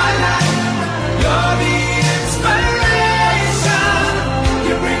in my life. You're the inspiration.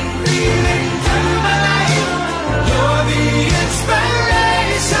 You bring feeling to my life. You're the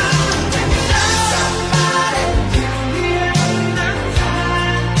inspiration. When you love somebody till the end of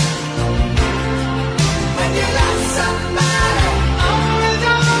time. When you love somebody, always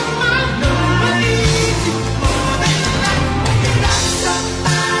on my mind. I need you more than that. When you love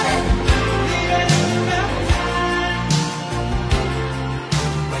somebody till the end of time.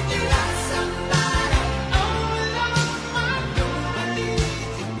 When you love somebody, always on my mind. I need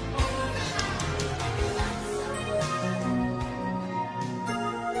you more than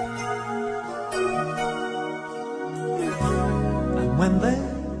And when they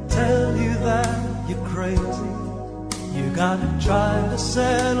tell you that you're crazy, you gotta try to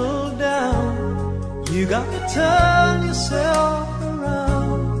settle down. You gotta turn yourself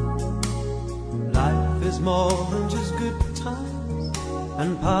around. Life is more than just good times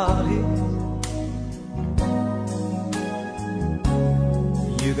and parties.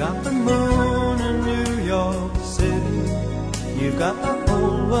 You got the moon in New York City. You've got the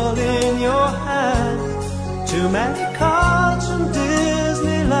whole world in your hands. Too many cards from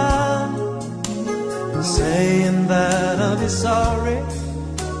Disneyland, saying that I'll be sorry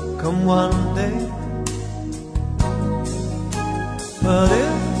come one day. But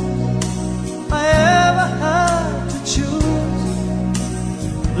if I ever had to choose,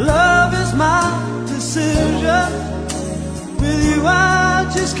 love is my decision. With you I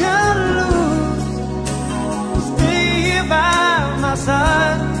just can't lose. Stay here by my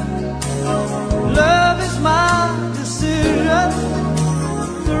side. Love is my decision.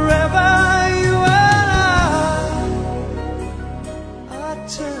 Forever you and I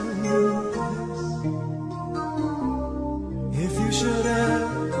tell you this. If you should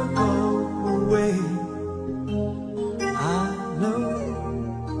ever go away, I know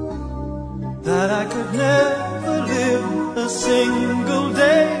that I could never live a single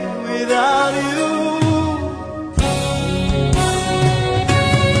day without you.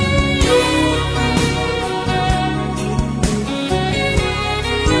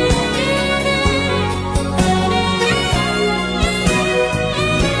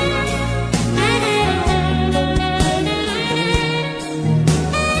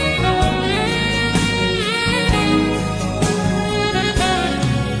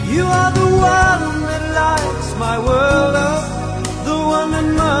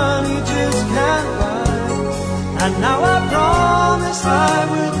 and now I promise I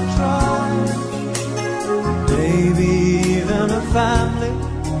will try. Maybe even a family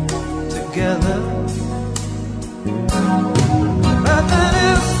together. But then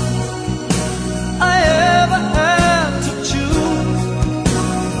if I ever had to choose,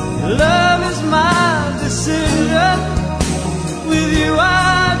 love is my decision. With you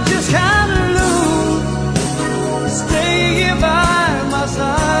I just can't lose. Stay here by my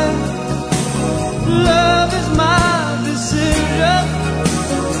side. Love is my decision.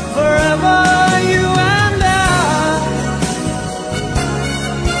 Forever you and I.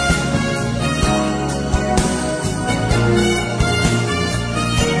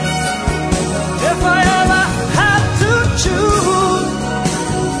 If I ever had to choose,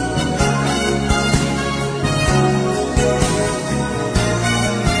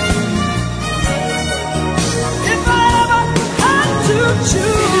 if I ever had to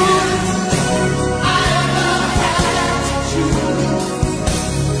choose,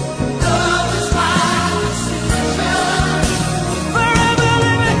 forever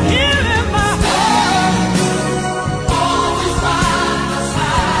living here in my heart. Always by my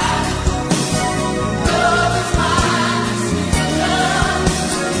side. Love is my decision.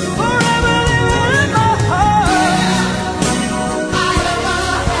 Forever living in my heart. I ever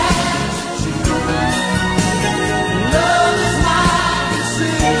had to choose. Love is my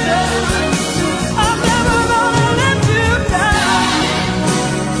decision. I'm never gonna let you down.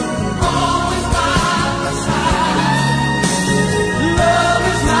 Always by my side. Love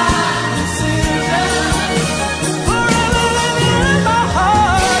is my decision. Forever living in my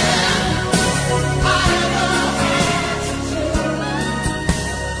heart. I ever had to choose.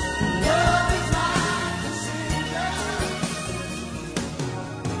 Love is my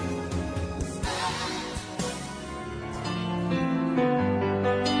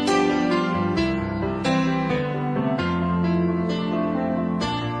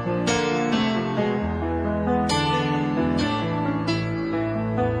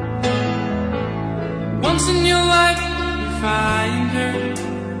Once in your life you find her,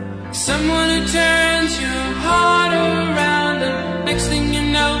 someone who turns your heart around, and next thing you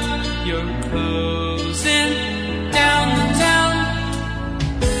know you're closing down the town.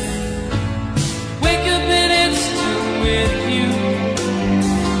 Wake up and it's still with you,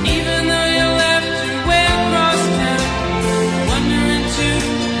 even though you left your way across town. Wondering to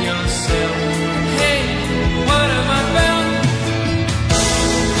yourself, hey, what have I found?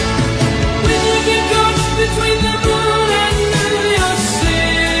 When you get caught between the moon and New York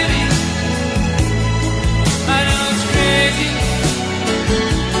City, I know it's crazy,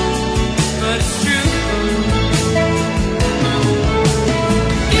 but it's true.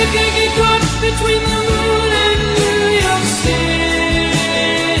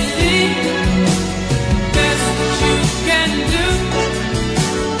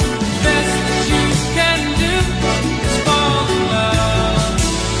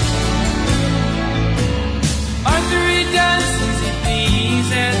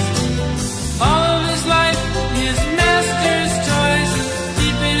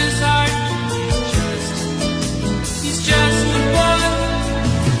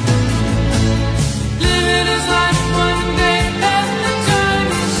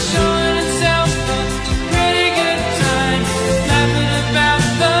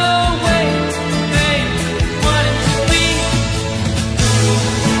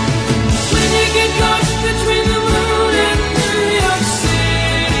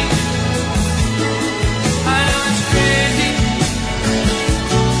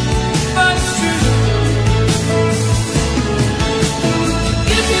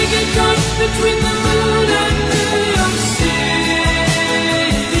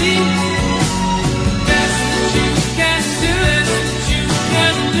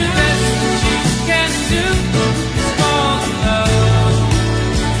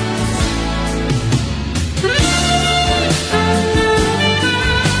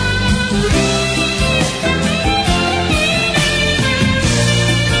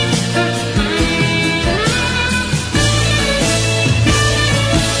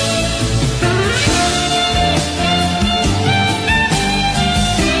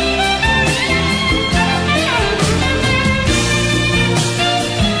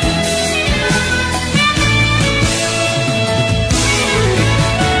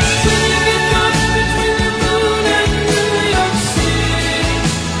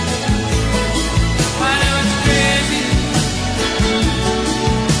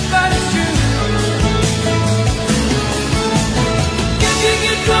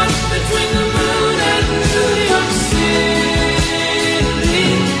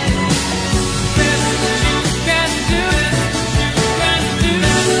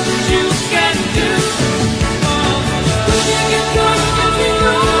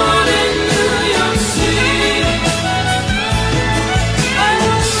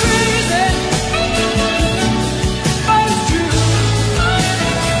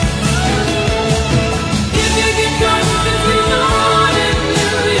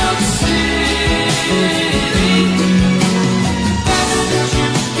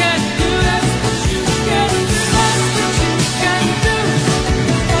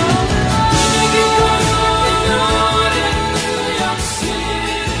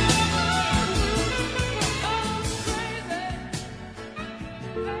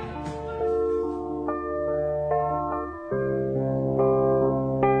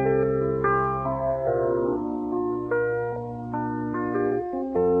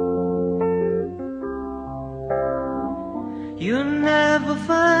 You'll never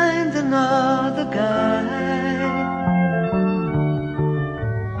find another guy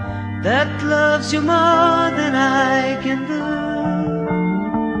that loves you more than I can do.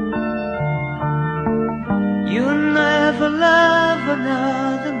 You'll never love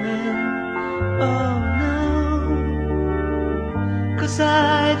another man, oh no, 'cause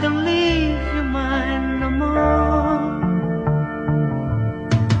I don't leave your mind no more.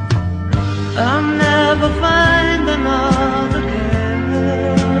 I'll never find another girl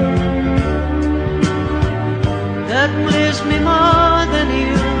that please me more than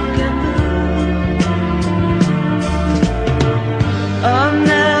you can do. I'll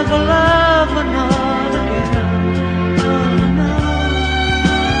never love another girl, oh no,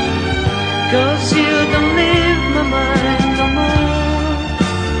 'cause you don't leave my mind no more,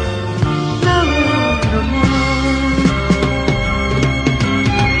 no, no more.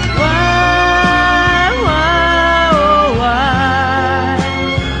 Why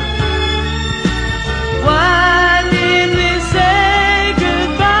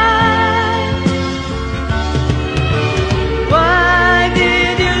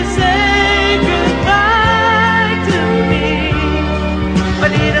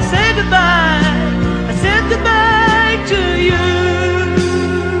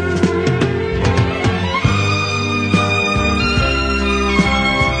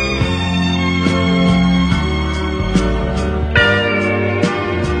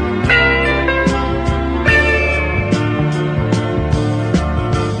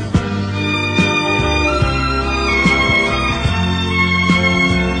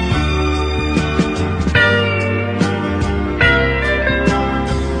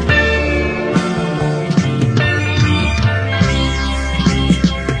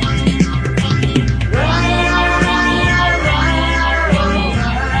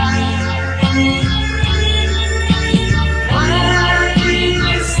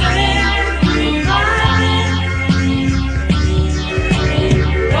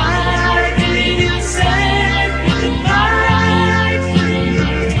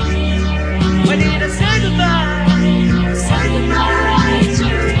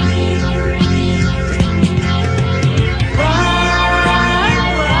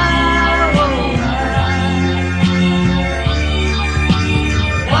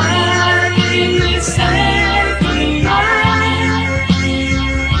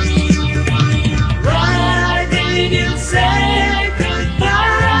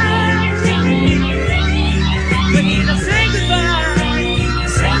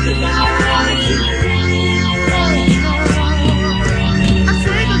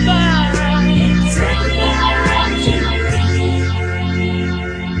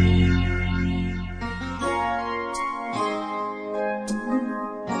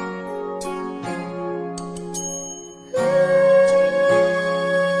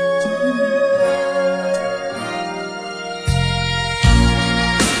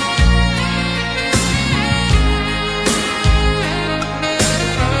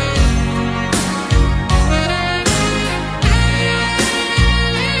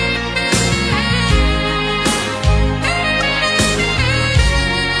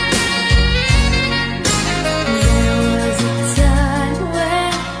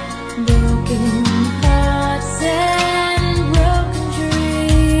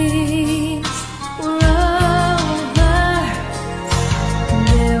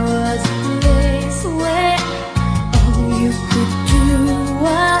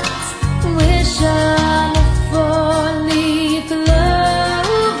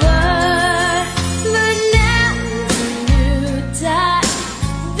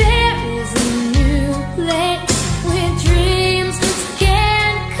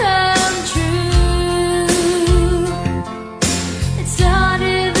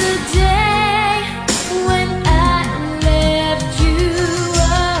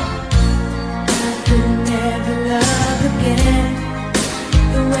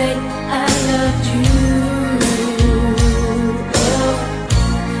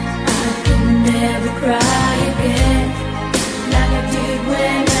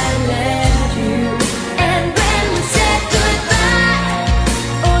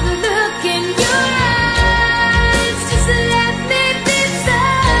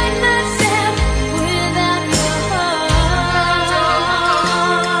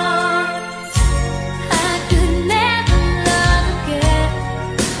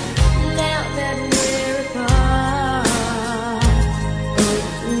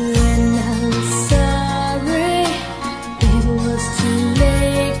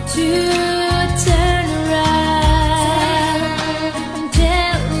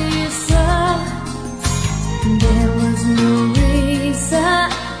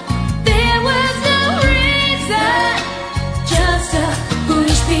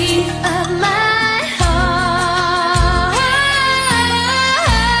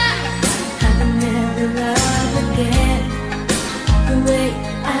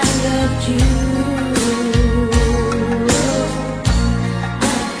left you.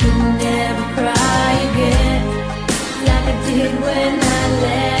 I could never cry again like I did when I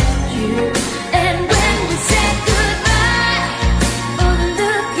left you. And when we said goodbye, oh, the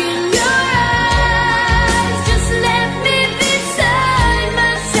look in your eyes just left me beside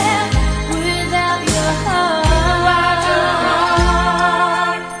myself without your heart.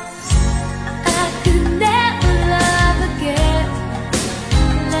 I could never love again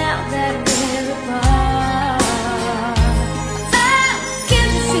now that we're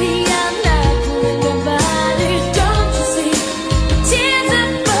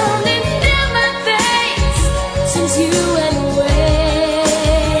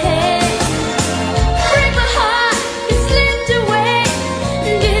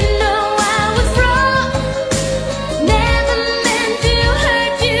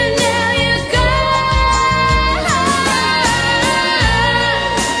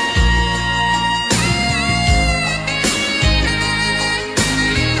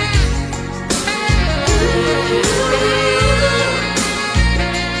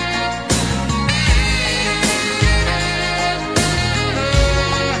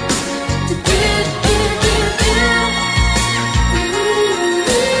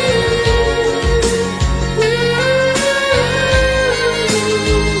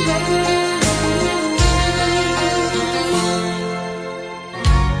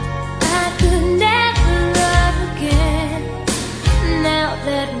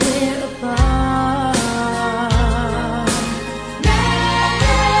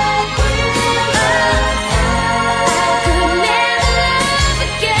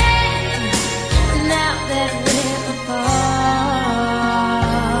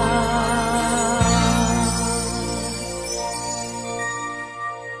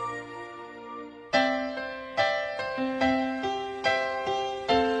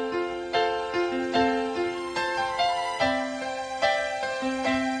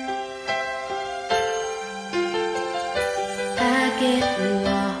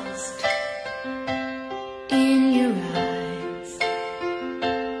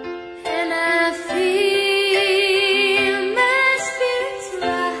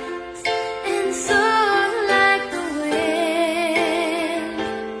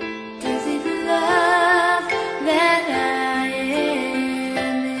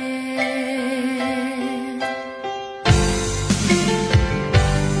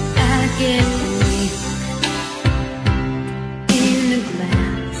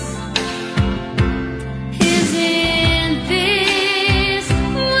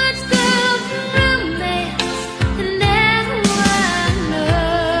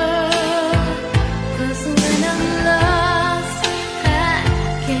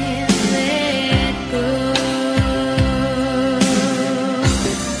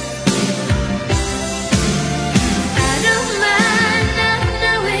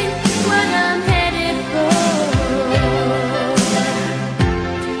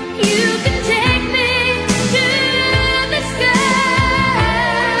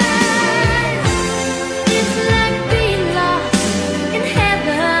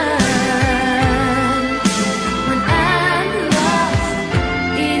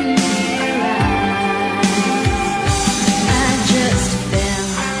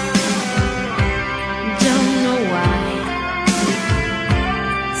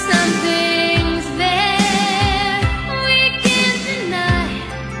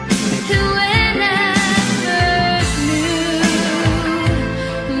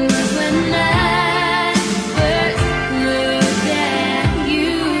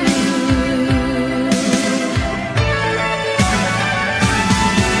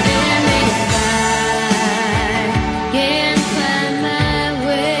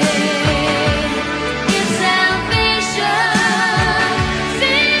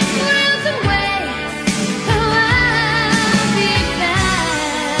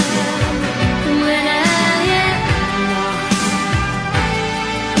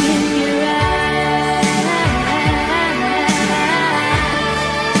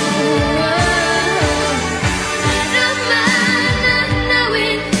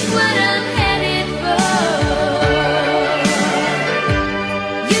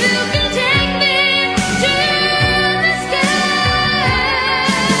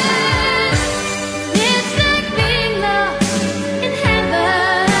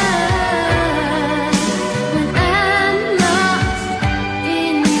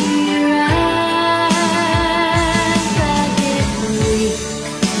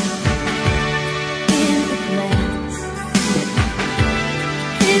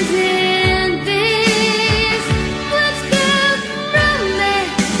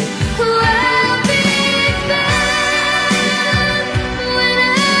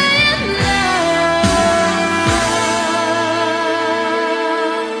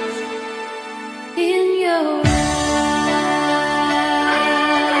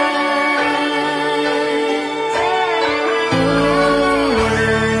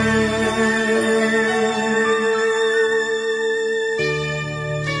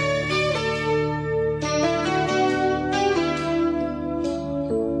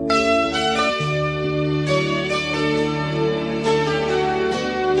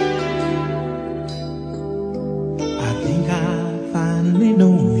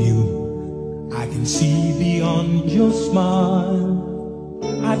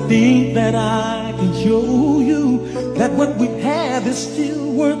think that I can show you that what we have is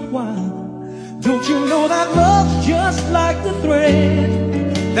still worthwhile. Don't you know that love's just like the thread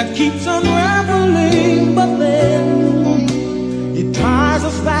that keeps unraveling, but then it ties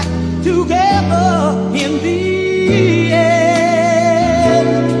us back together in the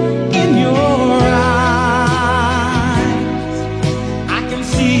end. In your eyes, I can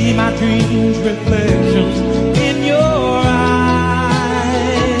see my dreams' reflections. In your eyes,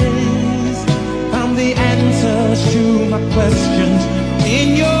 found the answers to my questions.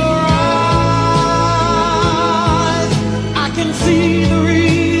 In your eyes, I can see the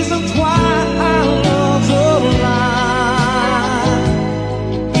reasons why our love's alive.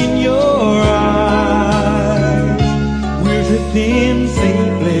 In your eyes, we're drifting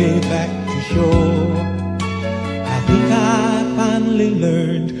safely back to shore. I think I finally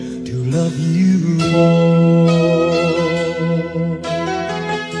learned to love you more.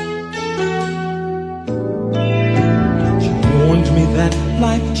 She warned me that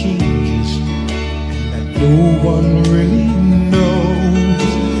life changes and that no one really knows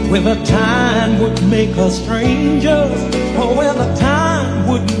whether time would make us strangers or whether time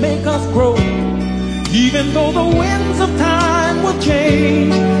would make us grow. Even though the winds of time will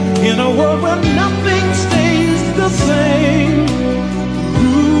change in a world where nothing stays the same,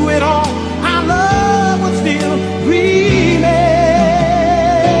 through it all, our love will still remain.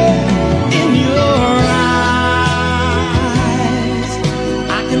 In your eyes,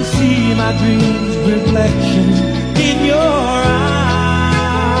 I can see my dreams' reflections. In your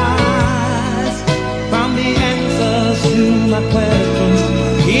eyes, found the answers to my questions.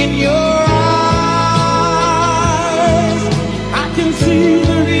 In your eyes, I can see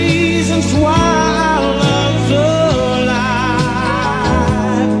the reasons why our love's alive.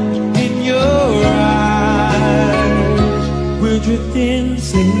 In your eyes, we're drifting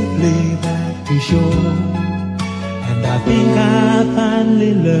safely back to shore, and I think I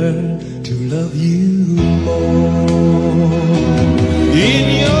finally learned to love you more. In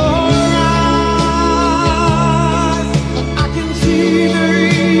your eyes, I can see the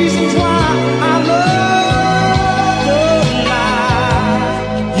reasons why I love alive.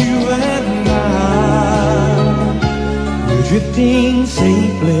 You and I, we're drifting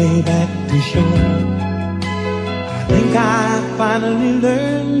safely back to shore. I think I finally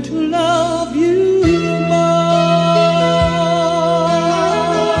learned to love you more.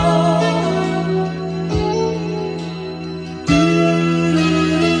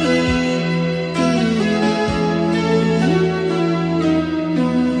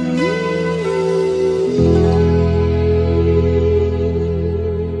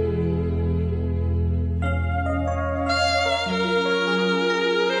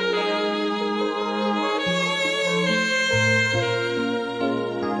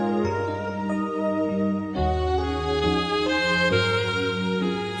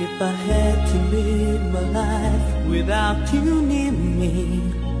 If I had to live my life without you near me,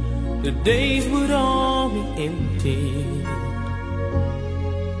 the days would all be empty.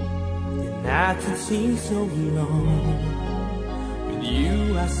 The nights would seem so long. With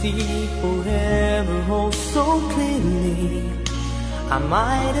you I see forever oh so clearly. I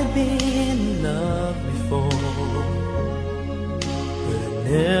might have been in love before, but I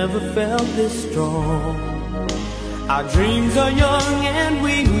never felt this strong. Our dreams are young and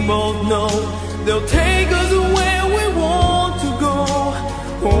we both know they'll take us where we want to go.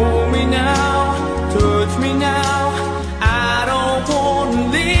 Hold me now, touch me now, I don't want to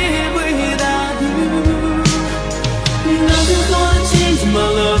live without you. Nothing's gonna change my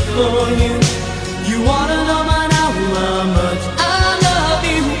love for you. You wanna know by now how much I love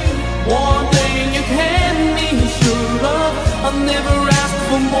you. One thing you can be sure of, I'll never ask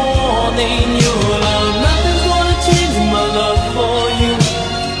for more than your love. Nothing's gonna change my love for you.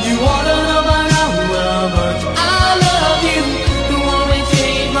 You ought to know by now how much I love you. You wanna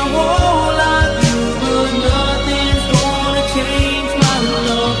change my whole life, but nothing's gonna change my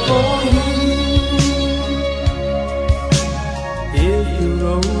love for you. If the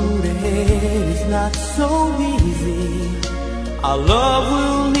road ahead is not so easy, our love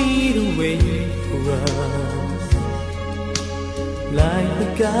will lead a way for us, like the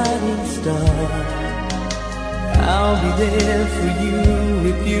guiding star. I'll be there for you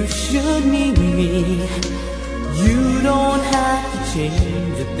if you should need me. You don't have to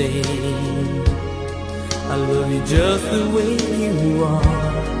change a thing. I love you just the way you are.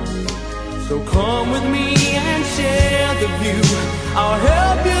 So come with me and share the view. I'll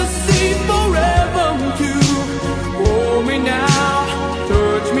help you see forever too. Hold me now,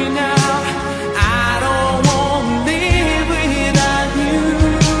 touch me now. I don't want to live without you.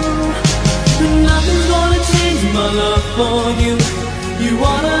 for you. You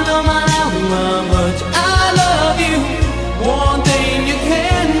wanna know my how much I love you. One thing you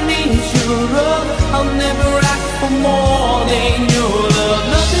can be sure of, I'll never ask for more than your love.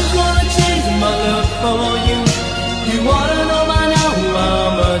 Nothing's gonna change my love for you. You wanna know my how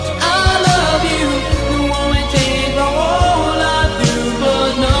much I love you. It won't change my whole life through,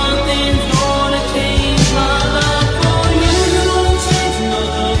 but nothing's gonna change my love for you. You won't change my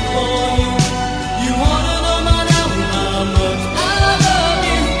love for you. You wanna know my how much I love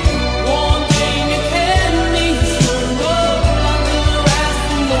you. One thing you can be sure of, I'll never ask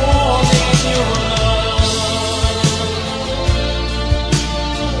for more than your love.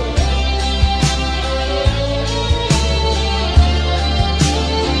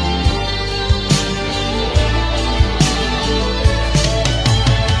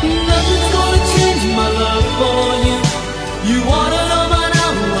 Nothing's gonna change my love for you. You wanna know my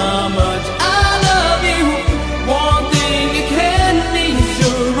how much I love you. One thing you can be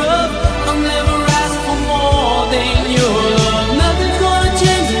sure of, I'll never ask for more than your love. Nothing's gonna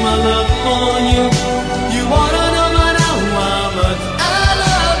change my love for you. You wanna know my how much I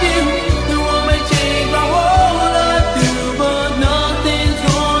love you. It won't change my whole life through, but nothing's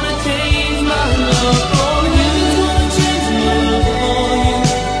gonna change my love for you. Nothing's gonna change my love for you.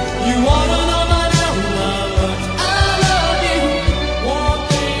 You wanna know my how much I love you. One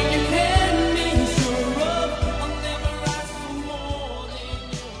thing you can be sure of, I'll never ask for more than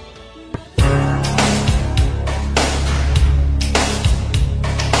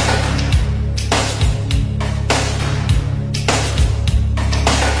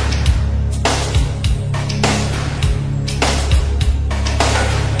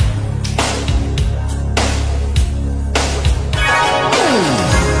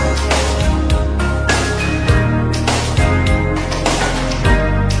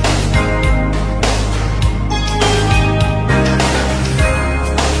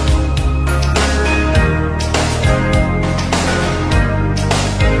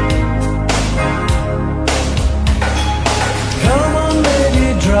Come on, baby,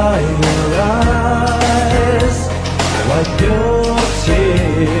 dry your eyes, wipe your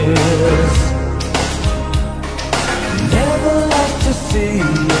tears. Never like to see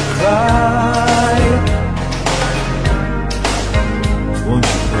you cry. Won't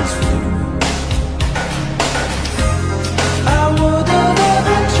you please forgive me? I wouldn't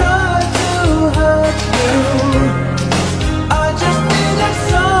ever try to hurt you. I just needed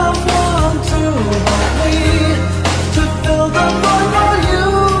someone to hold me, to fill the void while you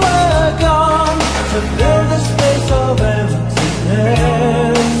were gone, to fill the space of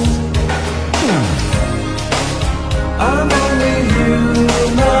emptiness. I'm only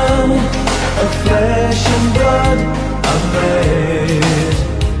human, of flesh and blood I'm made.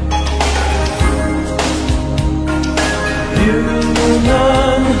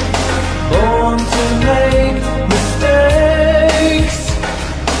 Human, born to make mistakes.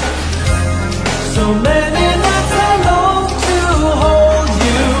 So many nights I long to hold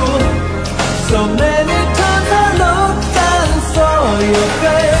you. So many times I looked and saw your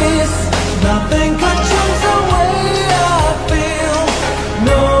face. Nothing could change the way I feel.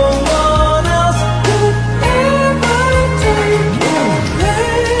 No one else could ever take your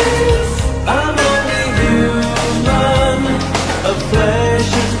place. I'm only human, of flesh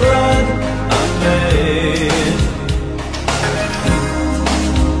and blood I'm made.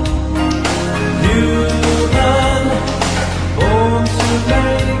 Human, born to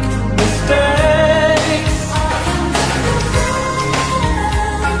make mistakes.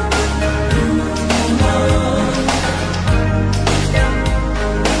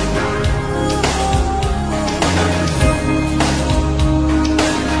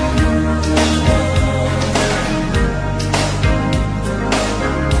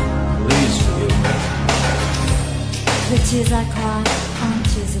 Please forgive me. The tears I cry aren't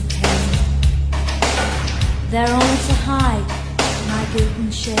tears of pain. They're only to hide my guilt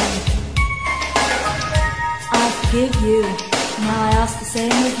and shame. I forgive you, now I ask the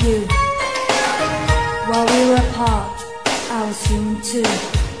same of you. While we were apart, I was human too.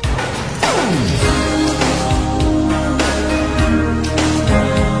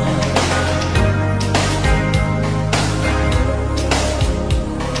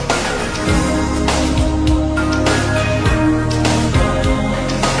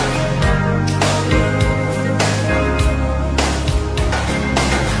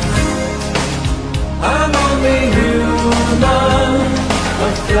 I'm only human,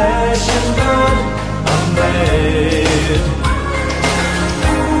 of flesh and blood I'm made.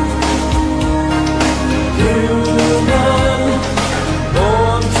 Human,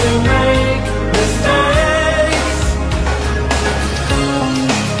 born to make mistakes.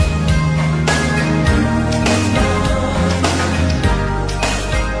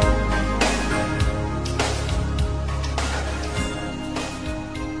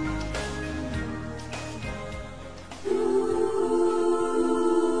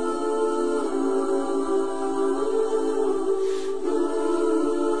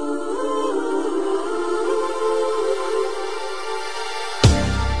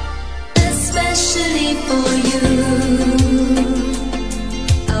 especially for you.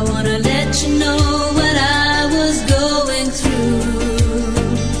 I wanna let you know what I was going through.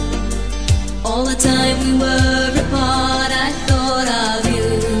 All the time we were apart, I thought of you.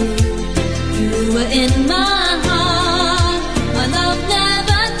 You were in my heart, my love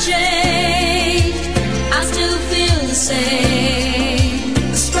never changed. I still feel the same.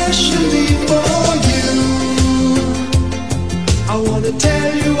 Especially for you, I wanna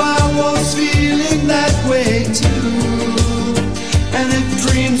tell you I was feeling that way too. And if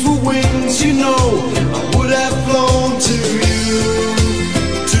dreams were wings, you know, I would have flown to you,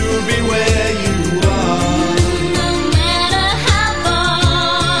 to be where you are. No matter how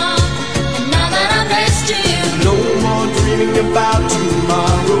far, and now that I'm next to you, No more dreaming about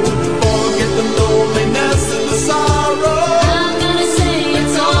tomorrow. Forget the loneliness and the sorrow. I'm gonna say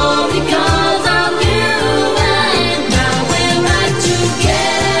it's all because of you. And now we're right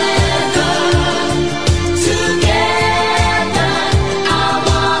together, together. I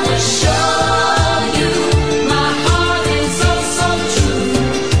wanna show you my heart is so, so true.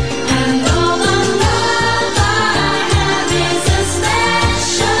 And all the love I have is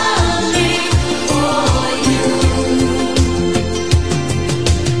especially for you.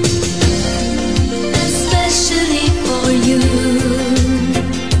 Especially for you.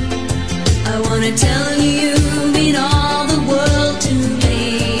 I wanna tell you you mean all the world to me.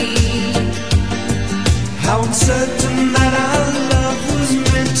 How I'm certain that our love was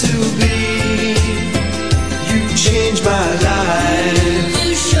meant to be. You changed my life.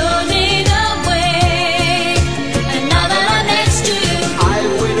 You showed me the way, and now that I'm next to you, I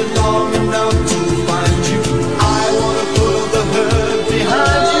waited long enough to find you. I wanna put the hurt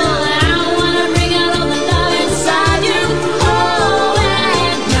behind you. I wanna bring out all the love inside you. Oh,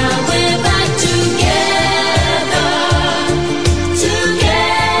 and now we're back together,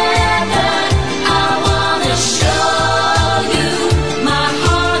 together. I wanna show you my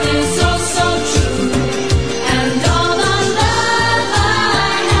heart is so, so true. And all the love I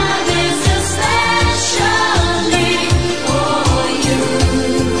have is especially for you.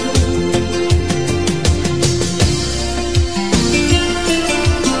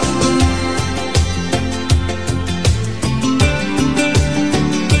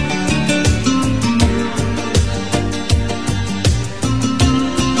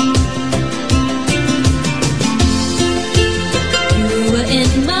 You were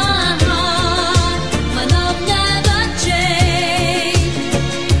in my heart, my love never changed.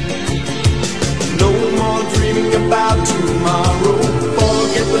 No more dreaming about tomorrow.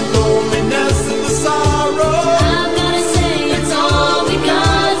 Forget the loneliness and the sorrow. I'm gonna say it's all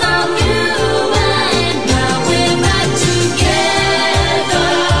because of you. And now we're back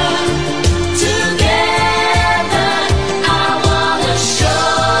together, together. I wanna show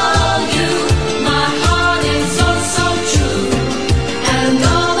you my heart is so, so true. And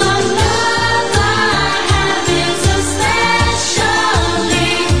all the love I have is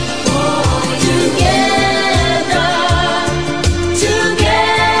especially for you. Together,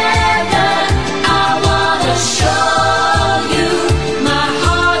 together. I wanna show you my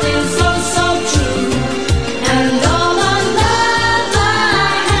heart is so, so true. And all the love I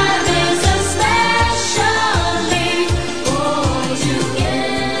have is especially for you.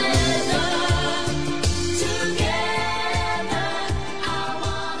 Together, together. I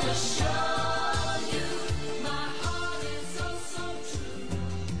wanna show you my heart is so, so true.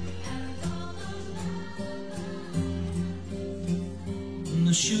 And all the I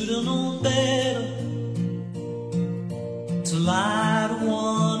should've known better to lie to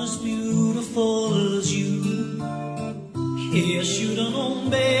one as beautiful as you. Yeah, I should've known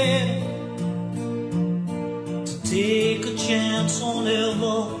better to take a chance on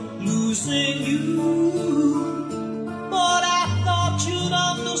ever losing you. But I thought you'd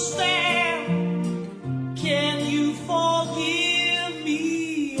understand. Can you forgive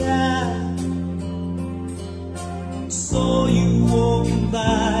me? I saw you walking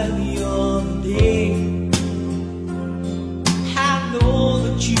by the other day. I know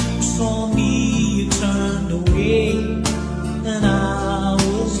that you saw me, you turned away, and I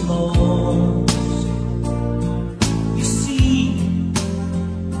was lost. You see,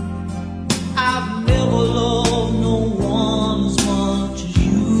 I've never loved no one as much as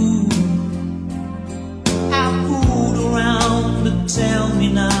you. I fooled around to tell me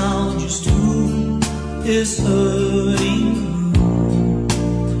now just who is hurting you.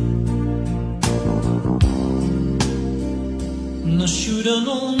 And I should've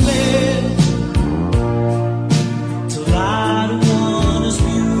known better to lie to one as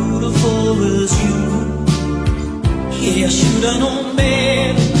beautiful as you. Yeah, I should've known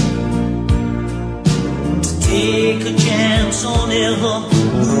better take a chance on never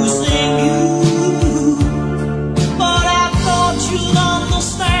losing you. But I thought you'd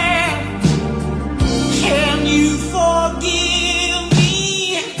understand. Can you forgive me?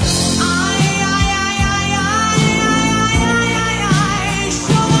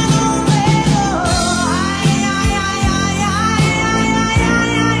 Should've known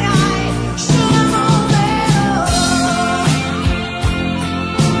better. Should've known better.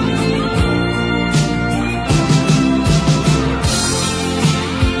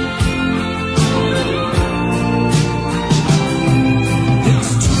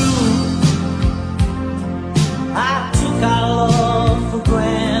 It's true, I took our love for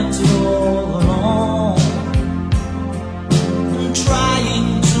granted all along. I'm trying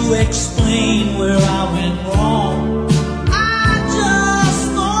to explain where I went wrong. I just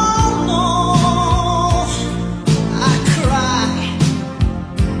don't know. I cry,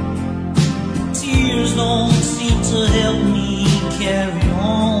 tears don't seem to help me carry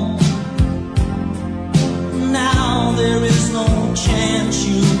on. Now there is no chance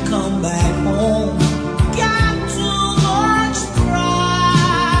you'll come back home. Got too much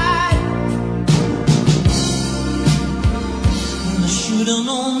pride. I should've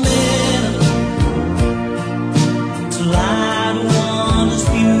known better to lie to one as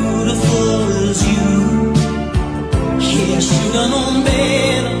beautiful as you. Yeah, I should've known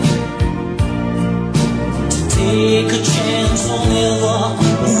better to take a chance on never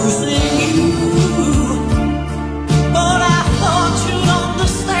losing you. But I thought you'd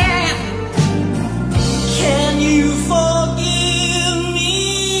understand. Can you forgive me?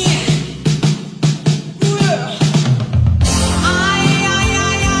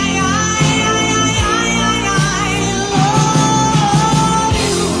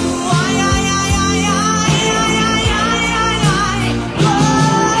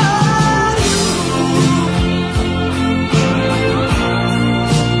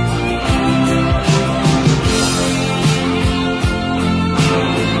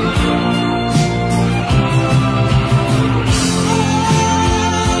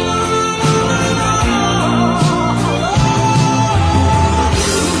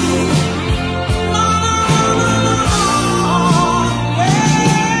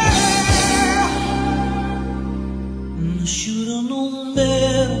 I should've known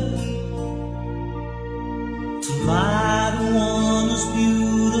better to lie to one as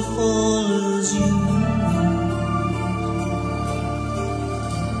beautiful as you.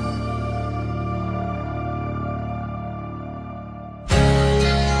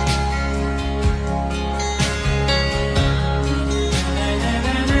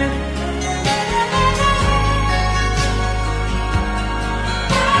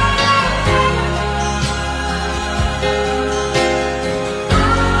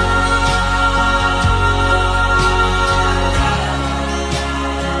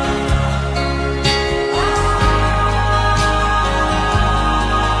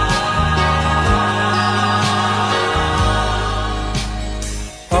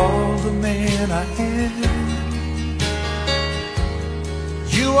 All the man I am,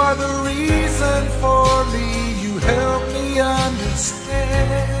 you are the reason for me. You help me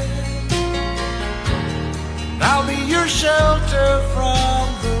understand. I'll be your shelter from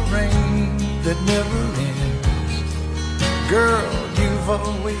the rain that never ends. Girl, you've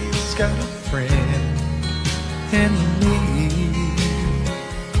always got a friend in me.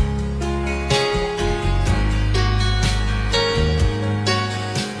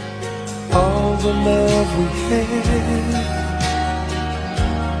 All the love we had,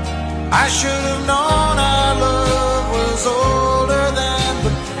 I should have known our love was older than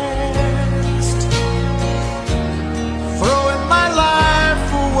the past. Throwing my life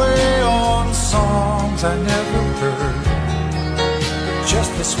away on songs I never heard,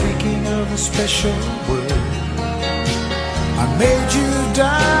 just the speaking of a special word. I made you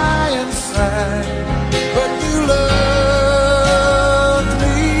die inside, but you loved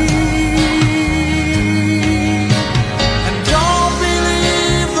me. And don't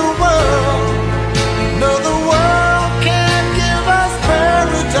believe the world, no, the world can't give us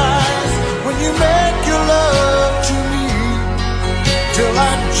paradise when you make your love to me, till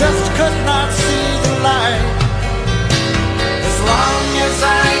I just could not see the light. As long as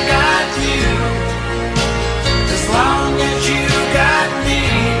I got you, as long as you got me,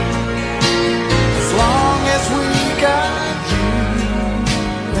 as long as we got you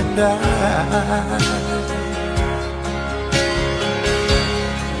and I.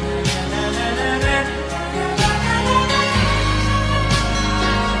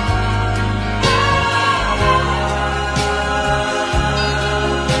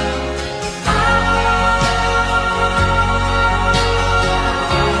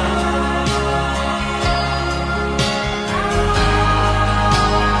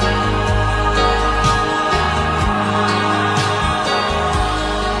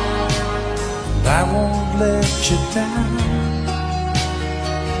 let you down.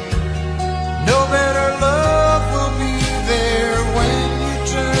 No better love will be there when you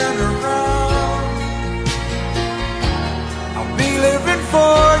turn around. I'll be living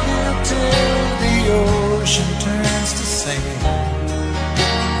for you till the ocean turns to sand.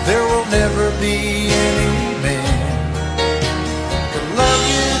 There will never be any man who will love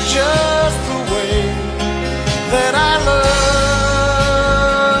you just the way that I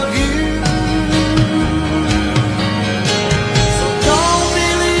love you. So don't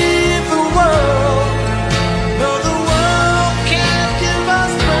believe the world. No, the world can't give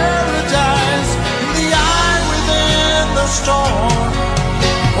us paradise. In the eye within the storm,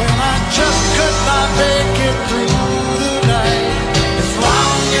 when I just could not make it through the night. As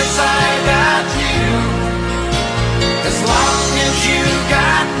long as I got you, as long as you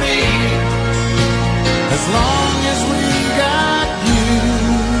got me, as long as we got you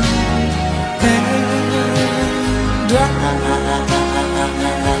and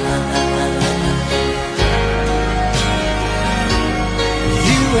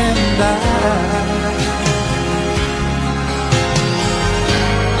you and I.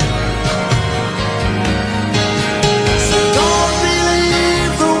 So don't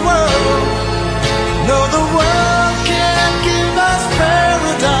believe the world. No, the world can't give us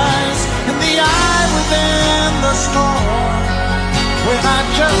paradise. In the eye within the storm, when I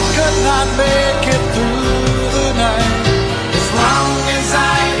just could not make it through the night. As long as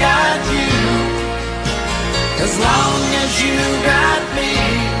I got you, as long as you